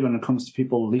paranoid when it comes to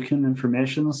people leaking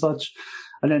information and such.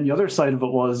 And then the other side of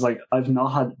it was, like, I've not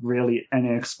had really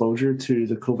any exposure to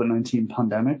the COVID-19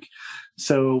 pandemic.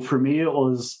 So for me, it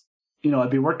was, I'd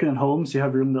be working at home. So you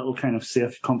have your own little kind of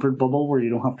safe comfort bubble where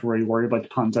you don't have to really worry about the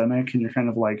pandemic, and you're kind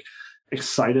of like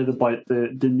excited about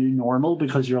the new normal,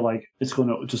 because you're like, it's going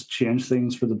to just change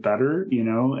things for the better,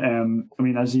 I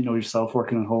mean, as you know yourself,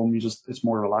 working at home, it's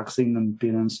more relaxing than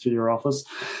being in a studio office.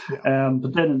 Yeah.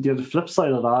 But then the other flip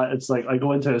side of that, it's like, I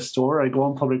go into a store, I go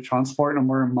on public transport, and I'm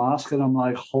wearing a mask, and I'm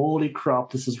like, holy crap,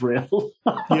 this is real.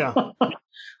 Yeah.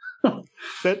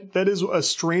 That is a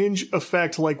strange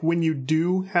effect. Like, when you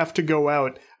do have to go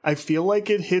out, I feel like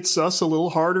it hits us a little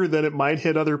harder than it might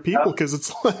hit other people, because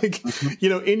it's like,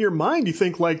 in your mind, you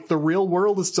think like the real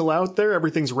world is still out there.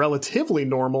 Everything's relatively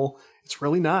normal. It's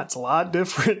really not. It's a lot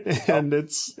different, and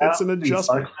it's an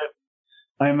adjustment. Exactly.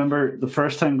 I remember the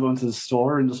first time going to the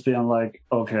store and just being like,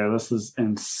 okay, this is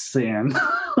insane.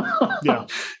 Yeah.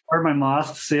 Wear my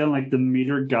mask, seeing like the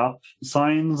meter gap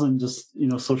signs and just,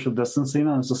 social distancing.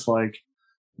 I was just like,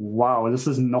 wow, this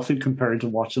is nothing compared to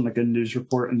watching like a news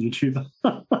report on YouTube.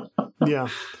 Yeah.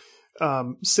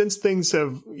 Since things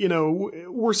have,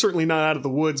 we're certainly not out of the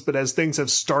woods, but as things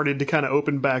have started to kind of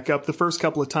open back up, the first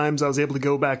couple of times I was able to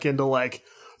go back into like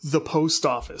the post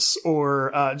office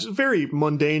or just very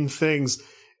mundane things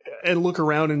and look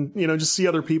around and, just see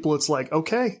other people. It's like,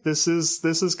 okay, this is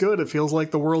good. It feels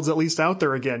like the world's at least out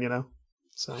there again,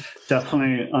 So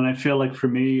definitely. And I feel like for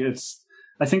me,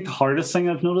 I think the hardest thing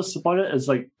I've noticed about it is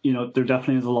like, there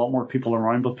definitely is a lot more people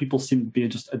around, but people seem to be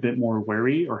just a bit more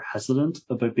wary or hesitant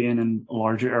about being in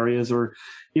larger areas or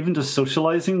even just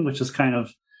socializing, which is kind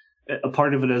of a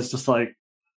part of it is just like,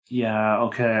 yeah,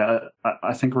 okay,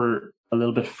 I think we're a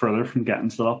little bit further from getting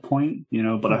to that point,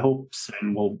 but I hope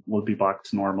soon we'll be back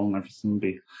to normal and everything will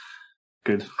be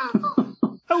good.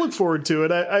 I look forward to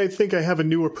it. I think I have a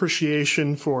new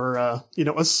appreciation for, a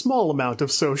small amount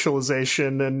of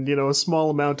socialization and, a small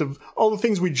amount of all the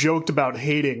things we joked about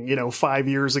hating, 5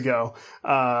 years ago.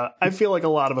 I feel like a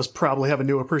lot of us probably have a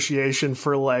new appreciation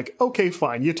for like, okay,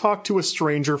 fine. You talk to a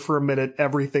stranger for a minute,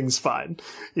 everything's fine.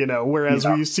 Whereas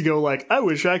we used to go like, I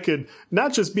wish I could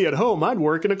not just be at home. I'd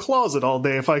work in a closet all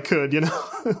day if I could,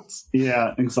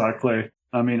 Yeah, exactly.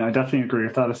 I mean, I definitely agree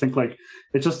with that. I think like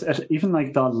even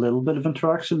like that little bit of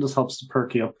interaction just helps to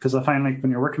perk you up, because I find like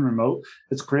when you're working remote,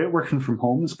 it's great working from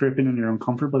home. It's great being in your own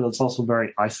comfort, but it's also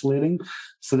very isolating.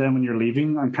 So then when you're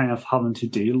leaving and kind of having to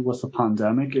deal with the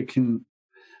pandemic, it can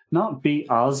not be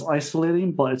as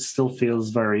isolating, but it still feels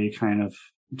very kind of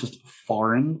just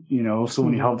foreign, So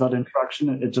when you have that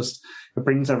interaction, it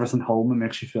brings everything home and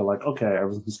makes you feel like, okay,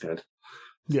 everything's good.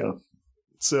 Yeah.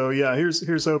 So yeah,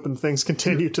 here's hoping things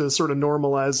continue to sort of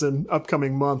normalize in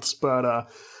upcoming months. But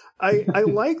I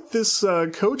like this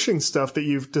coaching stuff that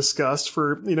you've discussed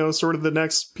for, sort of the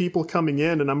next people coming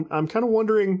in. And I'm kind of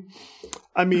wondering,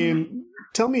 I mean,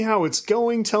 tell me how it's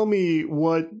going. Tell me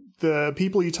what the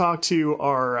people you talk to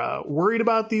are worried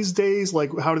about these days.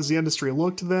 Like, how does the industry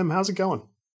look to them? How's it going?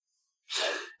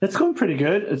 It's going pretty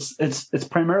good. It's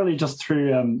primarily just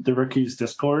through the rookies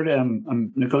Discord.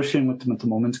 I'm negotiating with them at the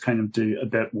moment to kind of do a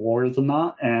bit more than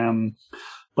that.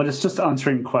 But it's just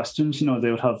answering questions. They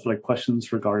would have like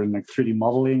questions regarding like 3D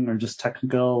modeling or just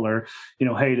technical, or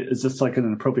hey, is this like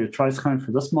an appropriate price count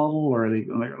for this model, or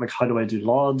like how do I do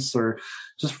LODs, or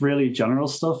just really general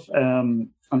stuff. And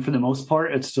for the most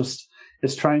part,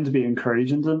 it's trying to be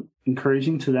encouraging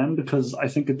to them, because I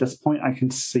think at this point I can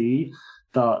see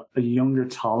that a younger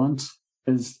talent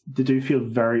they do feel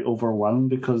very overwhelmed,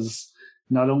 because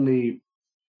not only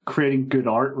creating good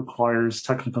art requires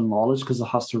technical knowledge because it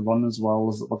has to run as well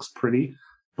as it looks pretty,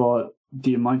 but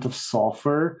the amount of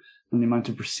software and the amount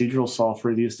of procedural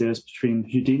software these days between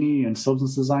Houdini and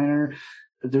Substance Designer,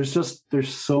 there's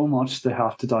so much they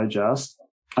have to digest,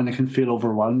 and they can feel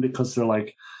overwhelmed because they're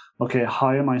like, okay,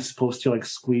 how am I supposed to like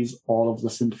squeeze all of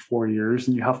this into 4 years?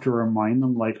 And you have to remind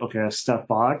them like, okay, step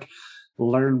back,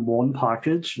 learn one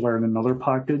package, learn another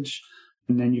package,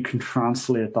 and then you can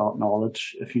translate that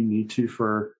knowledge if you need to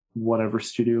for whatever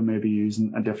studio may be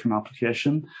using a different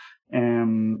application.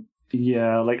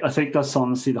 Like I think that's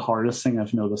honestly the hardest thing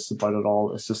I've noticed about it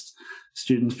all. It's just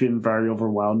students feeling very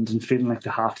overwhelmed and feeling like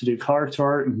they have to do character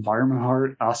art, environment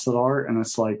art, asset art, and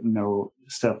it's like, no,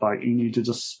 step back. You need to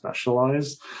just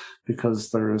specialize, because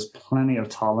there is plenty of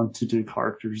talent to do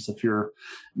characters if your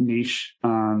niche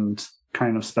and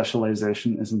kind of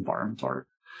specialization is environment art.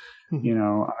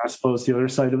 I suppose the other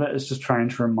side of it is just trying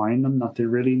to remind them that they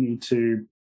really need to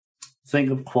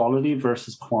think of quality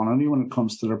versus quantity when it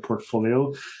comes to their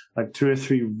portfolio. Like 2 or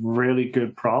 3 really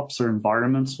good props or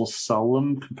environments will sell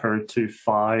them compared to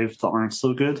 5 that aren't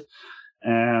so good.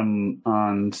 And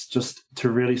just to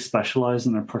really specialize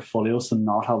in their portfolios and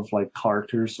not have like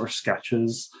characters or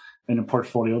sketches in a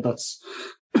portfolio that's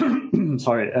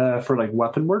for like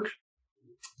weapon work.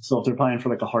 So if they're applying for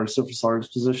like a hard surface arts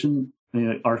position,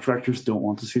 art directors don't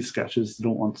want to see sketches. They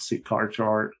don't want to see character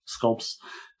art, sculpts,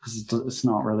 because it's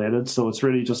not related. So it's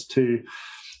really just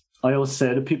I always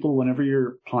say to people, whenever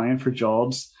you're applying for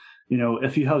jobs,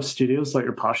 if you have studios that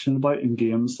you're passionate about and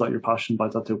games that you're passionate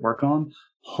about that they work on,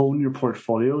 hone your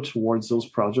portfolio towards those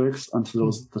projects and to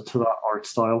that art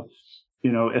style.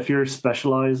 If you're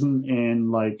specializing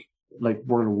in like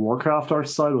World of Warcraft art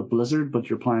style with Blizzard, but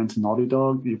you're applying to Naughty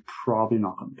Dog, you're probably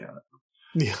not going to get it.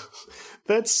 Yeah,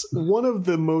 that's one of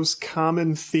the most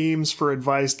common themes for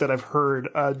advice that I've heard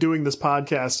doing this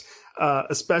podcast,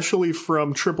 especially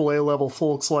from AAA level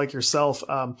folks like yourself.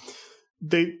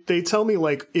 They tell me,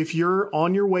 like, if you're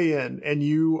on your way in and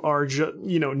you are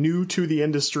new to the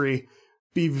industry,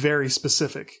 be very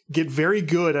specific. Get very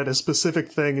good at a specific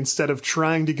thing instead of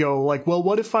trying to go like, well,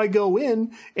 what if I go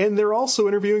in and they're also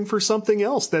interviewing for something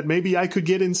else that maybe I could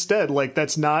get instead? Like,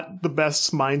 that's not the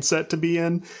best mindset to be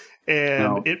in. And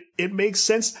no. It makes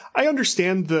sense. I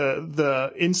understand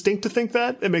the instinct to think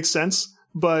that. It makes sense.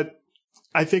 But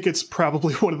I think it's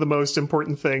probably one of the most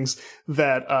important things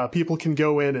that people can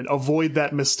go in and avoid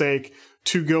that mistake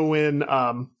to go in.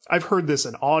 I've heard this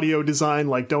in audio design,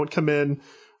 like don't come in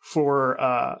for,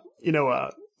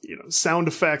 sound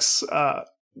effects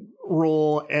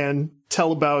role and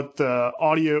tell about the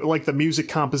audio, like the music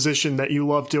composition that you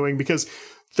love doing, because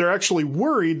they're actually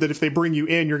worried that if they bring you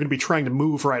in, you're going to be trying to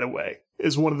move right away,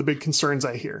 is one of the big concerns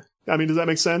I hear. I mean, does that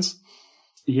make sense?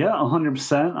 Yeah,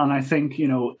 100%. And I think,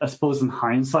 I suppose in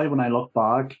hindsight, when I look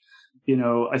back,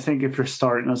 I think if you're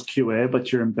starting as QA,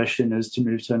 but your ambition is to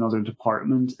move to another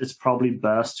department, it's probably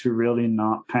best to really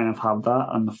not kind of have that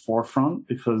on the forefront,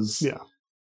 because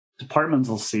departments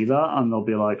will see that and they'll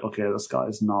be like, okay, this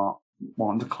guy's not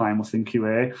wanting to climb within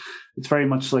QA. It's very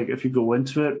much like if you go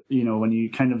into it, when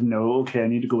you kind of know, okay, I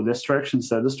need to go this direction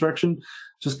instead of this direction,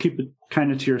 just keep it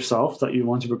kind of to yourself that you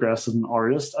want to progress as an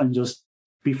artist, and just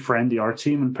befriend the art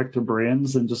team and pick their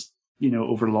brains, and just,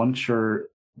 over lunch or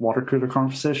water cooler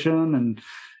conversation. And,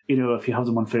 if you have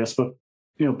them on Facebook,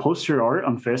 post your art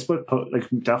on Facebook,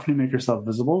 definitely make yourself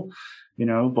visible,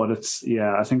 but it's,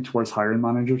 I think towards hiring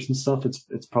managers and stuff,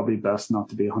 it's probably best not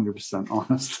to be 100%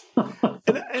 honest.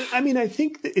 And I mean, I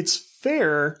think it's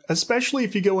fair, especially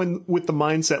if you go in with the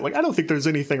mindset, like, I don't think there's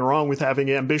anything wrong with having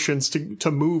ambitions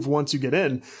to move once you get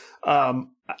in.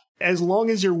 As long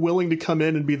as you're willing to come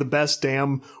in and be the best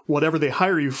damn whatever they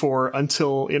hire you for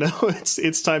until,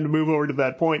 it's time to move over to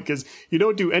that point, because you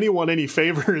don't do anyone any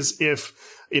favors if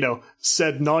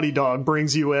said Naughty Dog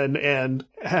brings you in and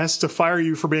has to fire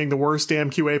you for being the worst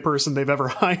damn QA person they've ever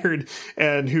hired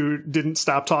and who didn't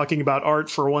stop talking about art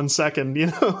for 1 second,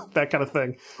 that kind of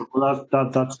thing. Well,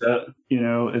 that's it.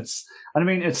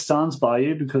 It stands by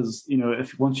you because,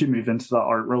 if once you move into that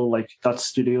art role, like that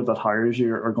studio that hires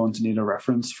you are going to need a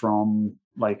reference from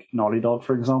like Naughty Dog,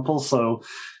 for example. So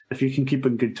if you can keep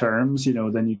in good terms,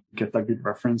 then you get that good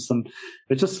reference, and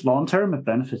it just long term it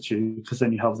benefits you because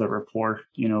then you have that rapport,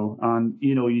 and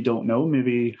you don't know,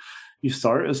 maybe you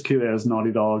start as QA as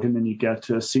Naughty Dog and then you get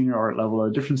to a senior art level at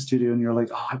a different studio and you're like,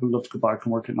 oh, I would love to go back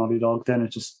and work at Naughty Dog. Then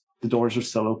the doors are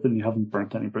still open. You haven't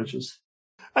burnt any bridges.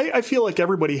 I feel like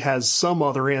everybody has some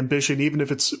other ambition, even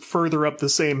if it's further up the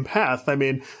same path. I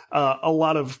mean,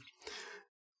 I've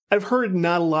heard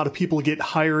not a lot of people get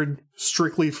hired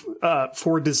strictly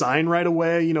for design right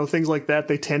away, things like that.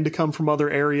 They tend to come from other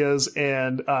areas.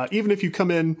 And even if you come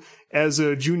in as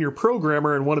a junior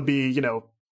programmer and want to be,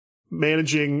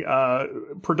 managing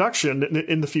production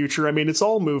in the future, I mean, it's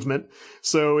all movement.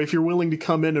 So if you're willing to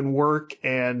come in and work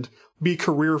and be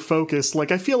career focused,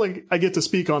 like I feel like I get to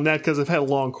speak on that because I've had a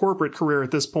long corporate career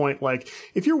at this point. Like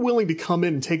if you're willing to come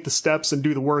in and take the steps and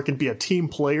do the work and be a team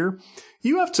player,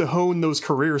 you have to hone those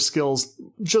career skills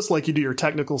just like you do your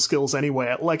technical skills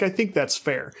anyway. Like, I think that's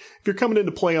fair. If you're coming in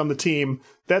to play on the team,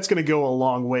 that's going to go a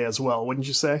long way as well, wouldn't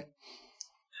you say?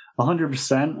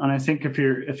 100%. And I think if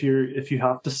you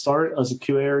have to start as a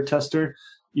QA or tester,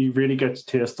 you really get to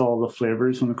taste all the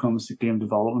flavors when it comes to game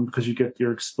development because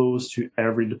you're exposed to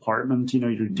every department.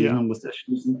 You're dealing with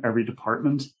issues in every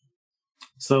department.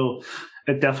 So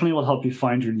it definitely will help you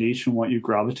find your niche and what you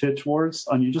gravitate towards.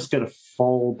 And you just get a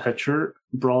full picture,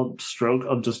 broad stroke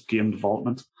of just game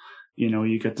development.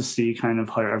 You get to see kind of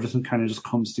how everything kind of just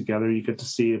comes together. You get to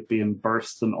see it being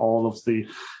burst and all of the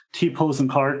T-pose and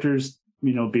characters,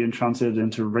 being translated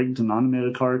into rigged and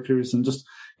animated characters. And just,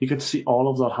 you get to see all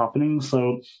of that happening.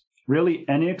 So really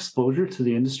any exposure to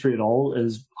the industry at all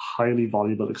is highly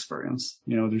valuable experience.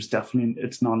 There's definitely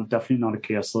not a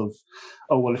case of,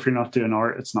 oh, well, if you're not doing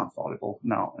art, it's not valuable.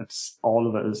 No, all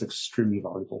of it is extremely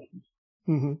valuable.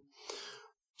 Mm-hmm.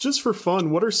 Just for fun,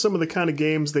 what are some of the kind of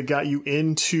games that got you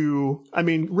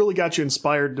really got you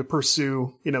inspired to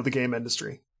pursue, the game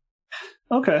industry?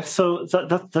 Okay, so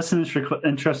that's an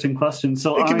interesting question.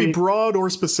 So it can be broad or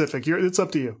specific. It's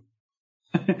up to you.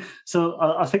 So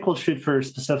I think we'll shoot for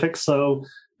specifics. So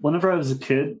whenever I was a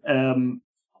kid,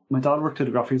 my dad worked at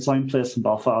a graphic design place in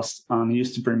Belfast, and he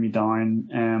used to bring me down,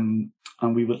 and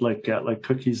we would get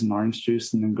cookies and orange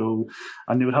juice, and then go,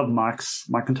 and they would have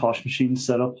Macintosh machines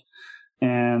set up.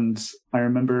 And I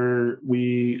remember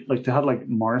they had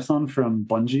Marathon from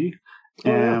Bungie.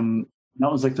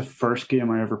 That was the first game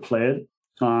I ever played.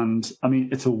 And I mean,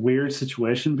 it's a weird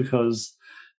situation because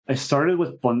I started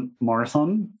with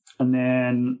Marathon, and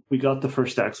then we got the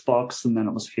first Xbox, and then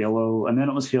it was Halo, and then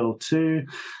it was Halo 2.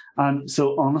 And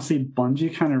so honestly,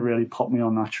 Bungie kind of really put me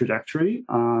on that trajectory.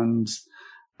 And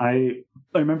I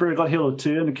remember I got Halo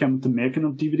 2 and it came with the making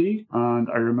of DVD, and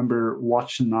I remember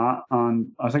watching that, and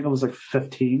I think I was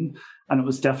 15, and it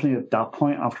was definitely at that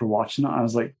point after watching it, I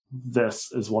was like,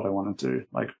 this is what I want to do,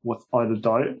 without a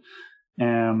doubt.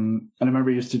 And I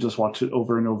remember I used to just watch it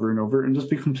over and over and over and just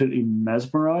be completely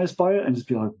mesmerized by it and just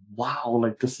be like, wow,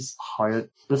 this is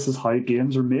how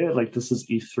games are made. This is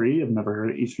E3. I've never heard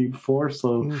of E3 before.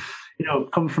 So,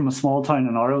 coming from a small town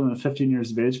in Ireland at 15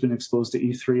 years of age, being exposed to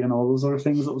E3 and all those other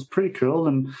things, it was pretty cool.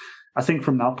 And I think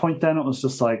from that point then it was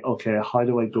just okay, how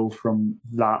do I go from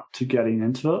that to getting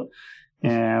into it?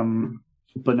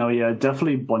 But no, yeah,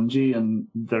 definitely Bungie and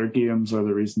their games are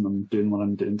the reason I'm doing what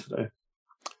I'm doing today.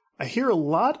 I hear a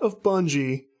lot of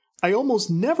Bungie. I almost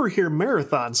never hear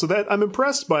Marathon, so that I'm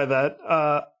impressed by that.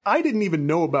 I didn't even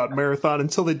know about Marathon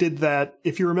until they did that.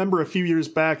 If you remember a few years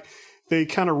back, they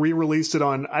kind of re-released it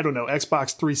on, I don't know,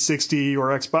 Xbox 360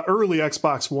 or early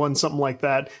Xbox One, something like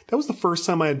that. That was the first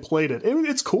time I had played it.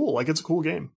 It's cool. It's a cool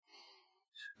game.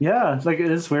 Yeah, it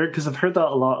is weird because I've heard that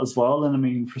a lot as well. And I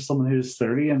mean, for someone who's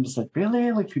 30, I'm just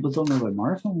really? People don't know about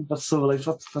Marathon? That's so,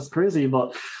 that's crazy.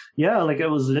 But yeah, it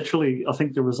was literally, I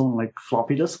think there was only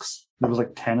floppy disks. There was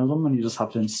 10 of them, and you just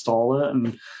have to install it.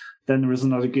 And then there was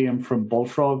another game from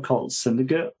Bullfrog called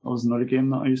Syndicate. That was another game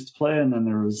that I used to play. And then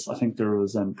there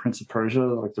was Prince of Persia,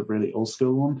 the really old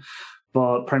school one.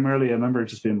 But primarily, I remember it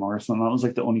just being Marathon. That was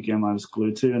the only game I was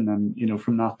glued to. And then,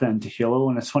 from that then to Halo.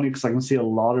 And it's funny because I can see a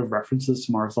lot of references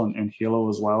to Marathon in Halo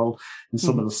as well, in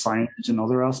some of the signage and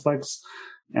other aspects.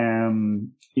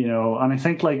 And I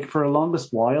think for the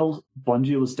longest while,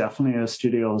 Bungie was definitely a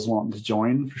studio I was wanting to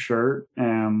join for sure.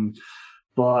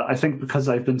 But I think because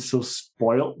I've been so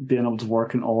spoiled being able to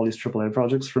work in all these AAA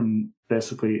projects from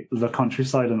basically the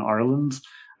countryside in Ireland,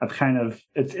 I've kind of,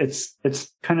 it's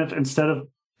kind of, instead of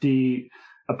the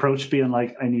approach being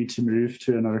like, I need to move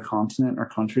to another continent or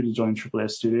country to join AAA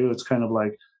studio, it's kind of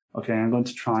like, okay, I'm going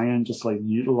to try and just like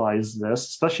utilize this,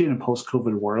 especially in a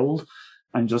post-COVID world.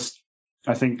 And just,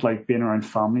 I think like being around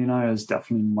family now is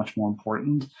definitely much more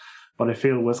important. But I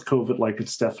feel with COVID, like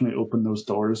it's definitely opened those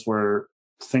doors where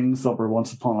things that were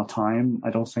once upon a time,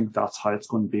 I don't think that's how it's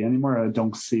going to be anymore. I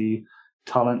don't see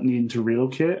talent needing to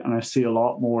relocate. And I see a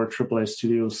lot more AAA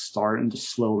studios starting to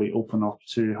slowly open up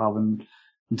to having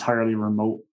entirely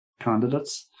remote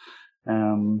candidates.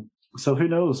 So who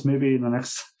knows? Maybe in the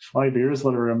next 5 years,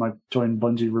 whatever, I might join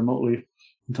Bungie remotely.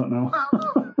 I don't know.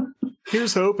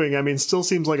 Here's hoping. I mean, still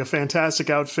seems like a fantastic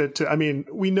outfit to, I mean,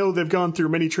 we know they've gone through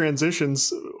many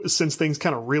transitions since things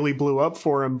kind of really blew up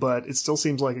for them, but it still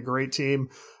seems like a great team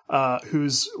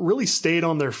who's really stayed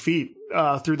on their feet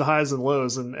through the highs and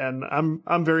lows. And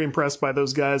I'm very impressed by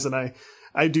those guys. And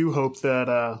I do hope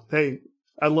that, hey,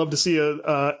 I'd love to see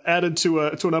added to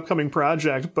an upcoming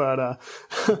project, but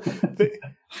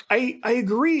I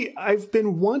agree. I've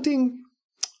been wanting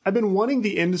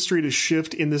the industry to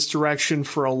shift in this direction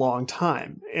for a long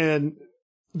time. And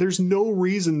there's no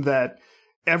reason that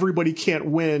everybody can't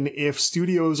win if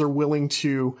studios are willing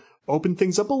to open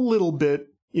things up a little bit,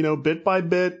 bit by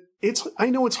bit. I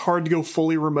know it's hard to go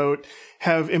fully remote,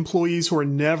 have employees who are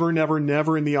never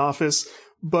in the office,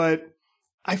 but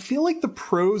I feel like the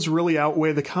pros really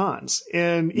outweigh the cons.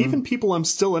 And even people I'm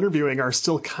still interviewing are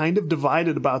still kind of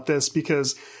divided about this,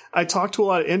 because I talk to a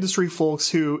lot of industry folks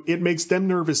who it makes them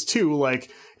nervous too. Like,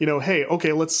 hey,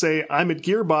 okay, let's say I'm at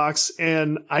Gearbox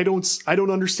and I don't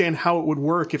understand how it would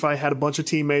work if I had a bunch of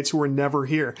teammates who were never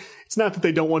here. It's not that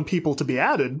they don't want people to be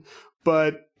added,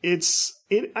 but it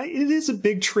is a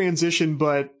big transition.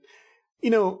 But,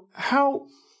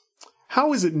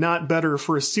 how is it not better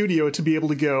for a studio to be able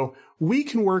to go, we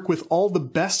can work with all the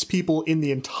best people in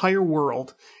the entire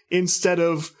world instead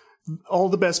of all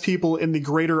the best people in the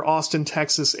greater Austin,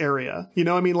 Texas area?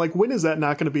 When is that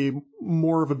not going to be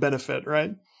more of a benefit,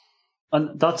 right?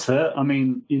 And that's it. I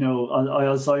mean,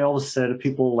 as I always say to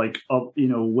people, like,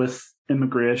 with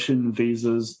immigration,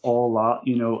 visas, all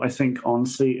that, I think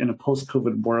honestly, in a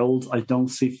post-COVID world, I don't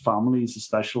see families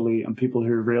especially, and people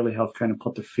who really have kind of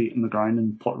put their feet in the ground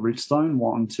and put roots down,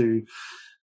 wanting to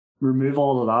remove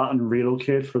all of that and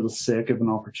relocate for the sake of an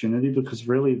opportunity, because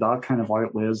really that kind of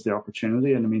outweighs the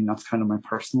opportunity. And I mean, that's kind of my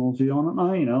personal view on it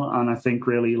now, and I think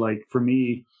really, like, for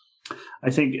me, I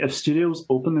think if studios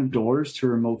open their doors to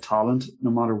remote talent,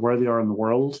 no matter where they are in the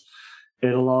world,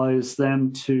 it allows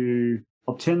them to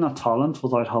obtain that talent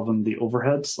without having the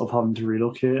overheads of having to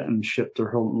relocate and ship their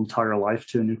whole entire life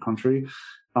to a new country.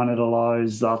 And it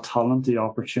allows that talent the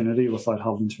opportunity without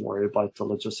having to worry about the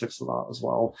logistics of that as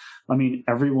well. I mean,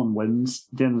 everyone wins.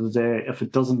 At the end of the day, if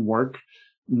it doesn't work,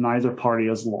 neither party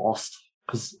is lost,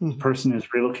 because the person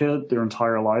who's relocated their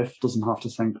entire life doesn't have to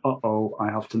think,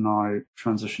 I have to now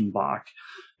transition back,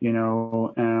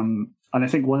 And I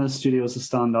think one of the studios that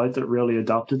stand out that really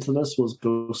adapted to this was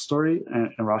Ghost Story,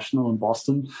 Irrational in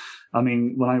Boston. I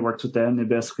mean, when I worked with them, they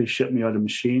basically shipped me out a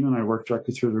machine and I worked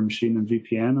directly through their machine in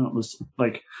VPN. And it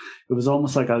was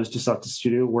almost like I was just at the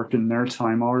studio working their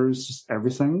time hours, just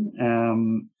everything.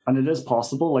 And it is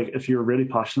possible, like, if you're really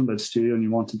passionate about studio and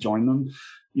you want to join them,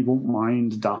 you won't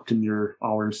mind adapting your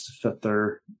hours to fit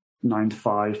their 9 to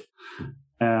 5.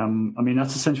 I mean,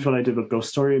 that's essentially what I did with Ghost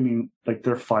Story. I mean, like,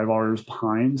 they're 5 hours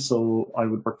behind, so I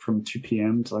would work from 2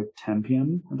 p.m. to like 10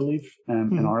 p.m., I believe,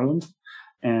 in Ireland.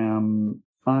 And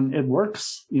it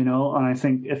works, and I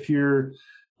think if you're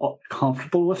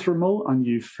comfortable with remote and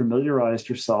you've familiarized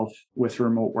yourself with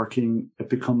remote working, it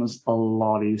becomes a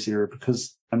lot easier,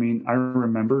 because, I mean, I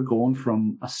remember going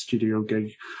from a studio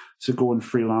gig to going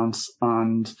freelance,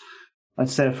 and I'd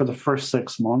say for the first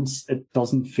 6 months, it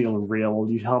doesn't feel real.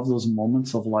 You have those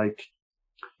moments of, like,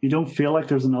 you don't feel like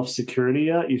there's enough security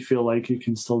yet. You feel like you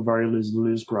can still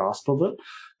lose grasp of it.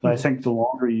 But I think the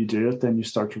longer you do it, then you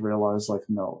start to realize, like,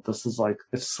 no, this is like,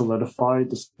 it's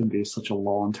solidified. This can be such a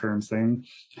long-term thing.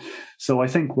 So I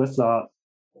think with that,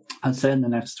 I'd say in the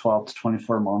next 12 to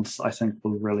 24 months, I think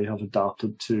we'll really have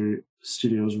adapted to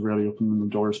studios really opening the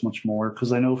doors much more.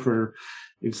 Because I know, for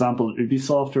example,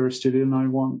 Ubisoft are a studio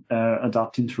now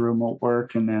adapting to remote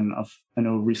work. And then I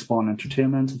know Respawn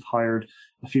Entertainment have hired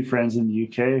a few friends in the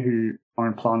UK who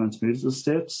aren't planning to move to the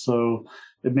States. So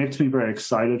it makes me very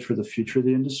excited for the future of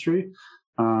the industry.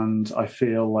 And I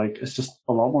feel like it's just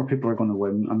a lot more people are going to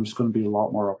win, and there's going to be a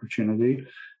lot more opportunity.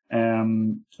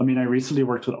 I mean, I recently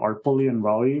worked with Art Bully in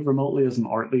Raleigh remotely as an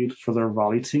art lead for their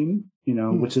Raleigh team, you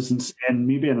know, which is insane.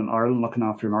 Me being in Ireland looking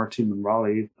after an art team in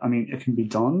Raleigh, I mean, it can be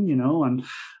done, you know, and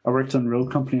I worked on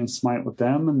Road Company and Smite with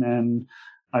them. And then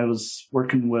I was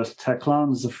working with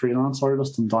Techland as a freelance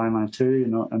artist on Dying Light 2, you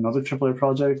know, another AAA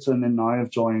project. And then now I've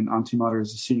joined Antimatter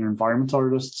as a senior environment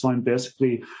artist. So I'm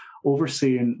basically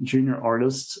overseeing junior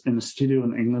artists in a studio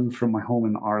in England from my home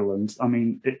in Ireland. I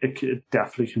mean, it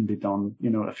definitely can be done. You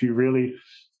know, if you really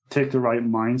take the right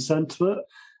mindset to it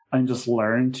and just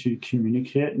learn to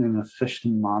communicate in an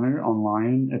efficient manner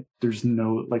online, there's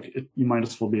no, like, you might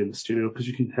as well be in the studio because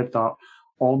you can hit that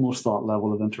almost that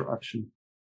level of interaction.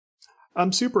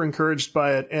 I'm super encouraged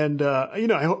by it. And, you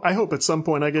know, I hope at some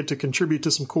point I get to contribute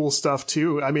to some cool stuff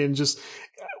too. I mean, just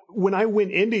when I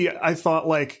went indie, I thought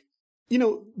like, you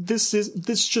know, this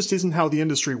just isn't how the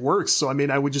industry works. So, I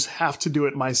mean, I would just have to do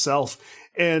it myself.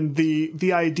 And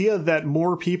the idea that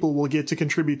more people will get to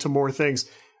contribute to more things,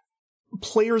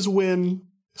 players win,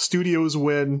 studios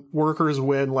win, workers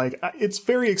win. Like, it's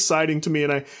very exciting to me.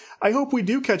 And I hope we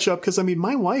do catch up because, I mean,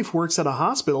 my wife works at a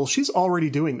hospital. She's already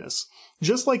doing this.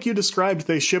 Just like you described,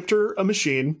 they shipped her a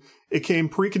machine. It came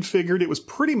pre-configured. It was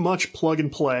pretty much plug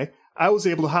and play. I was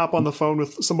able to hop on the phone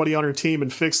with somebody on her team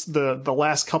and fix the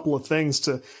last couple of things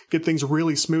to get things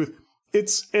really smooth.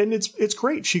 It's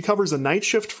great. She covers a night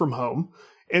shift from home.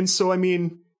 And so, I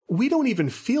mean, we don't even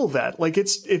feel that. Like,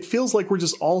 it feels like we're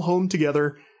just all home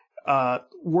together.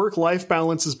 Work-life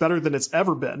balance is better than it's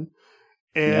ever been.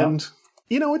 And,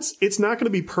 you know, it's not going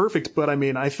to be perfect, but I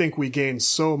mean, I think we gained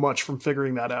so much from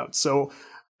figuring that out. So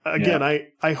again,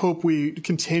 I hope we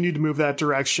continue to move that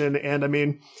direction. And I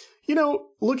mean, you know,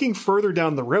 looking further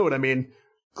down the road, I mean,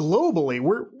 globally,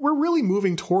 we're really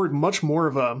moving toward much more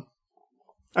of a,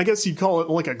 I guess you'd call it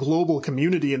like a global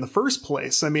community in the first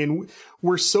place. I mean,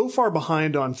 we're so far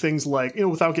behind on things like, you know,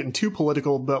 without getting too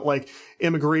political, but like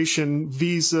immigration,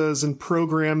 visas, and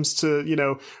programs to, you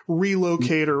know,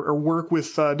 relocate or work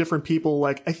with different people.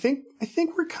 Like, I think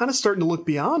we're kind of starting to look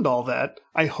beyond all that.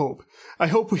 I hope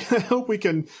we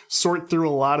can sort through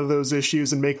a lot of those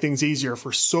issues and make things easier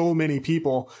for so many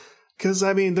people. Because,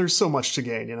 I mean, there's so much to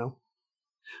gain, you know?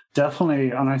 Definitely.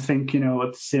 And I think, you know,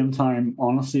 at the same time,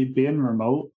 honestly, being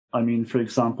remote, I mean, for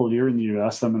example, you're in the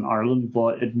US, I'm in Ireland,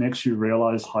 but it makes you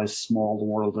realize how small the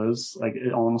world is. Like,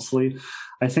 honestly,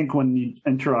 I think when you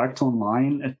interact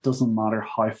online, it doesn't matter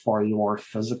how far you are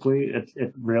physically.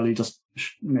 It really just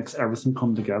makes everything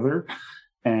come together.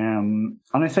 And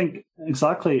I think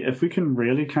exactly if we can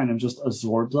really kind of just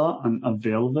absorb that and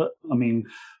avail of it, I mean,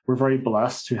 we're very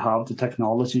blessed to have the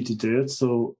technology to do it.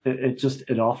 So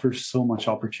it offers so much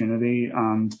opportunity.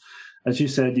 And as you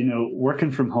said, you know,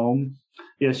 working from home,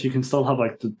 yes, you can still have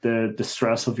like the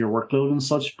stress of your workload and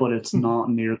such, but it's not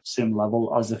near the same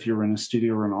level as if you're in a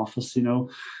studio or an office, you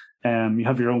know. You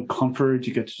have your own comfort,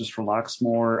 you get to just relax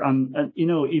more. And, you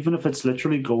know, even if it's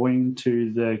literally going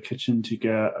to the kitchen to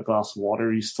get a glass of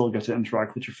water, you still get to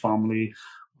interact with your family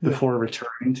before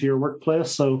returning to your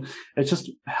workplace. So it's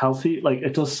just healthy. Like,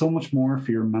 it does so much more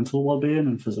for your mental well-being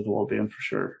and physical well-being for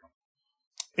sure.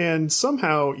 And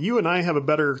somehow you and I have a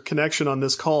better connection on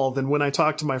this call than when I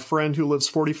talk to my friend who lives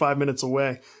 45 minutes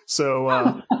away.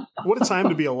 So what a time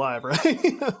to be alive, right?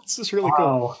 It's just really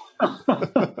cool.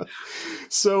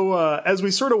 So as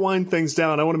we sort of wind things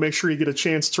down, I want to make sure you get a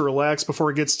chance to relax before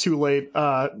it gets too late.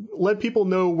 Let people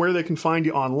know where they can find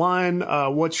you online,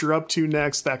 what you're up to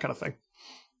next, that kind of thing.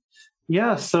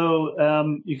 Yeah,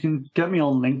 so you can get me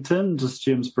on LinkedIn, just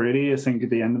James Brady. I think at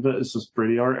the end of it is just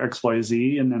Brady Art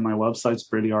XYZ, and then my website's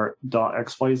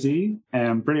bradyart.xyz,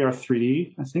 Brady Art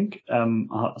 3D, I think.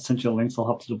 I'll send you a link, so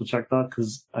I'll have to double check that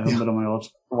because I haven't been on my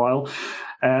website for a while.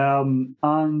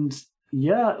 And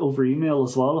yeah, over email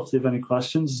as well, if they have any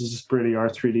questions, it's just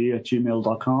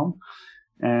bradyart3d@gmail.com.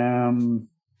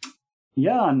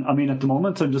 Yeah, and I mean, at the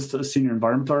moment, I'm just a senior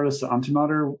environment artist at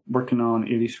Antimatter, working on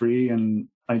 83 and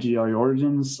IGI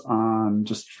Origins, and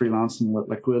just freelancing with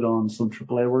Liquid on some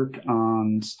AAA work,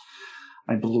 and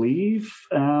I believe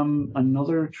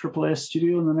another AAA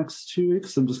studio in the next 2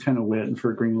 weeks. I'm just kind of waiting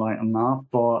for a green light on that.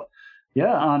 But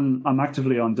yeah, and I'm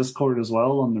actively on Discord as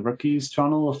well on the Rookies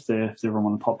channel. If they ever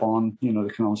want to pop on, you know,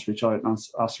 they can always reach out and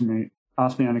ask me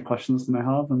any questions they may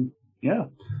have. And yeah.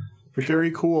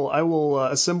 Very cool. I will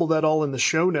assemble that all in the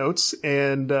show notes,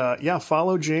 and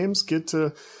follow James, get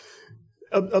to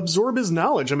absorb his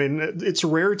knowledge. I mean, it's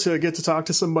rare to get to talk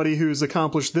to somebody who's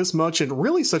accomplished this much in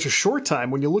really such a short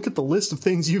time. When you look at the list of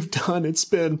things you've done,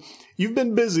 you've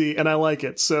been busy, and I like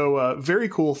it. So very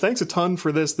cool. Thanks a ton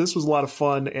for this. This was a lot of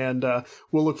fun, and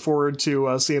we'll look forward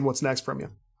to seeing what's next from you.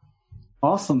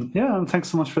 Awesome. Yeah, and thanks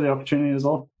so much for the opportunity as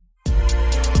well.